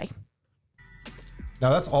one. Bye. Now,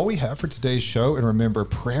 that's all we have for today's show. And remember,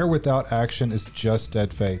 prayer without action is just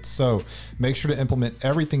dead faith. So make sure to implement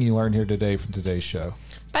everything you learned here today from today's show.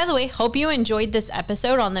 By the way, hope you enjoyed this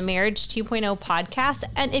episode on the Marriage 2.0 podcast.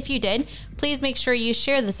 And if you did, please make sure you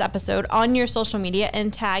share this episode on your social media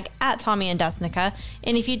and tag @Tommy and Desnekka.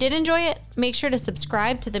 And if you did enjoy it, make sure to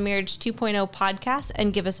subscribe to the Marriage 2.0 podcast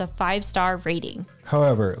and give us a 5-star rating.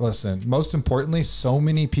 However, listen, most importantly, so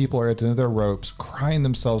many people are at the end of their ropes, crying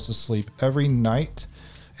themselves to sleep every night.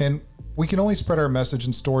 And we can only spread our message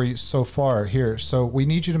and story so far here. So we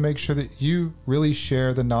need you to make sure that you really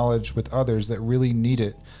share the knowledge with others that really need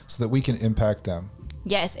it so that we can impact them.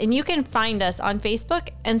 Yes, and you can find us on Facebook,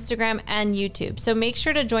 Instagram, and YouTube. So make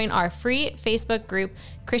sure to join our free Facebook group,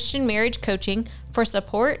 Christian Marriage Coaching, for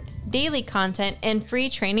support, daily content, and free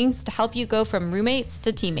trainings to help you go from roommates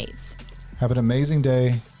to teammates. Have an amazing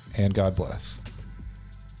day, and God bless.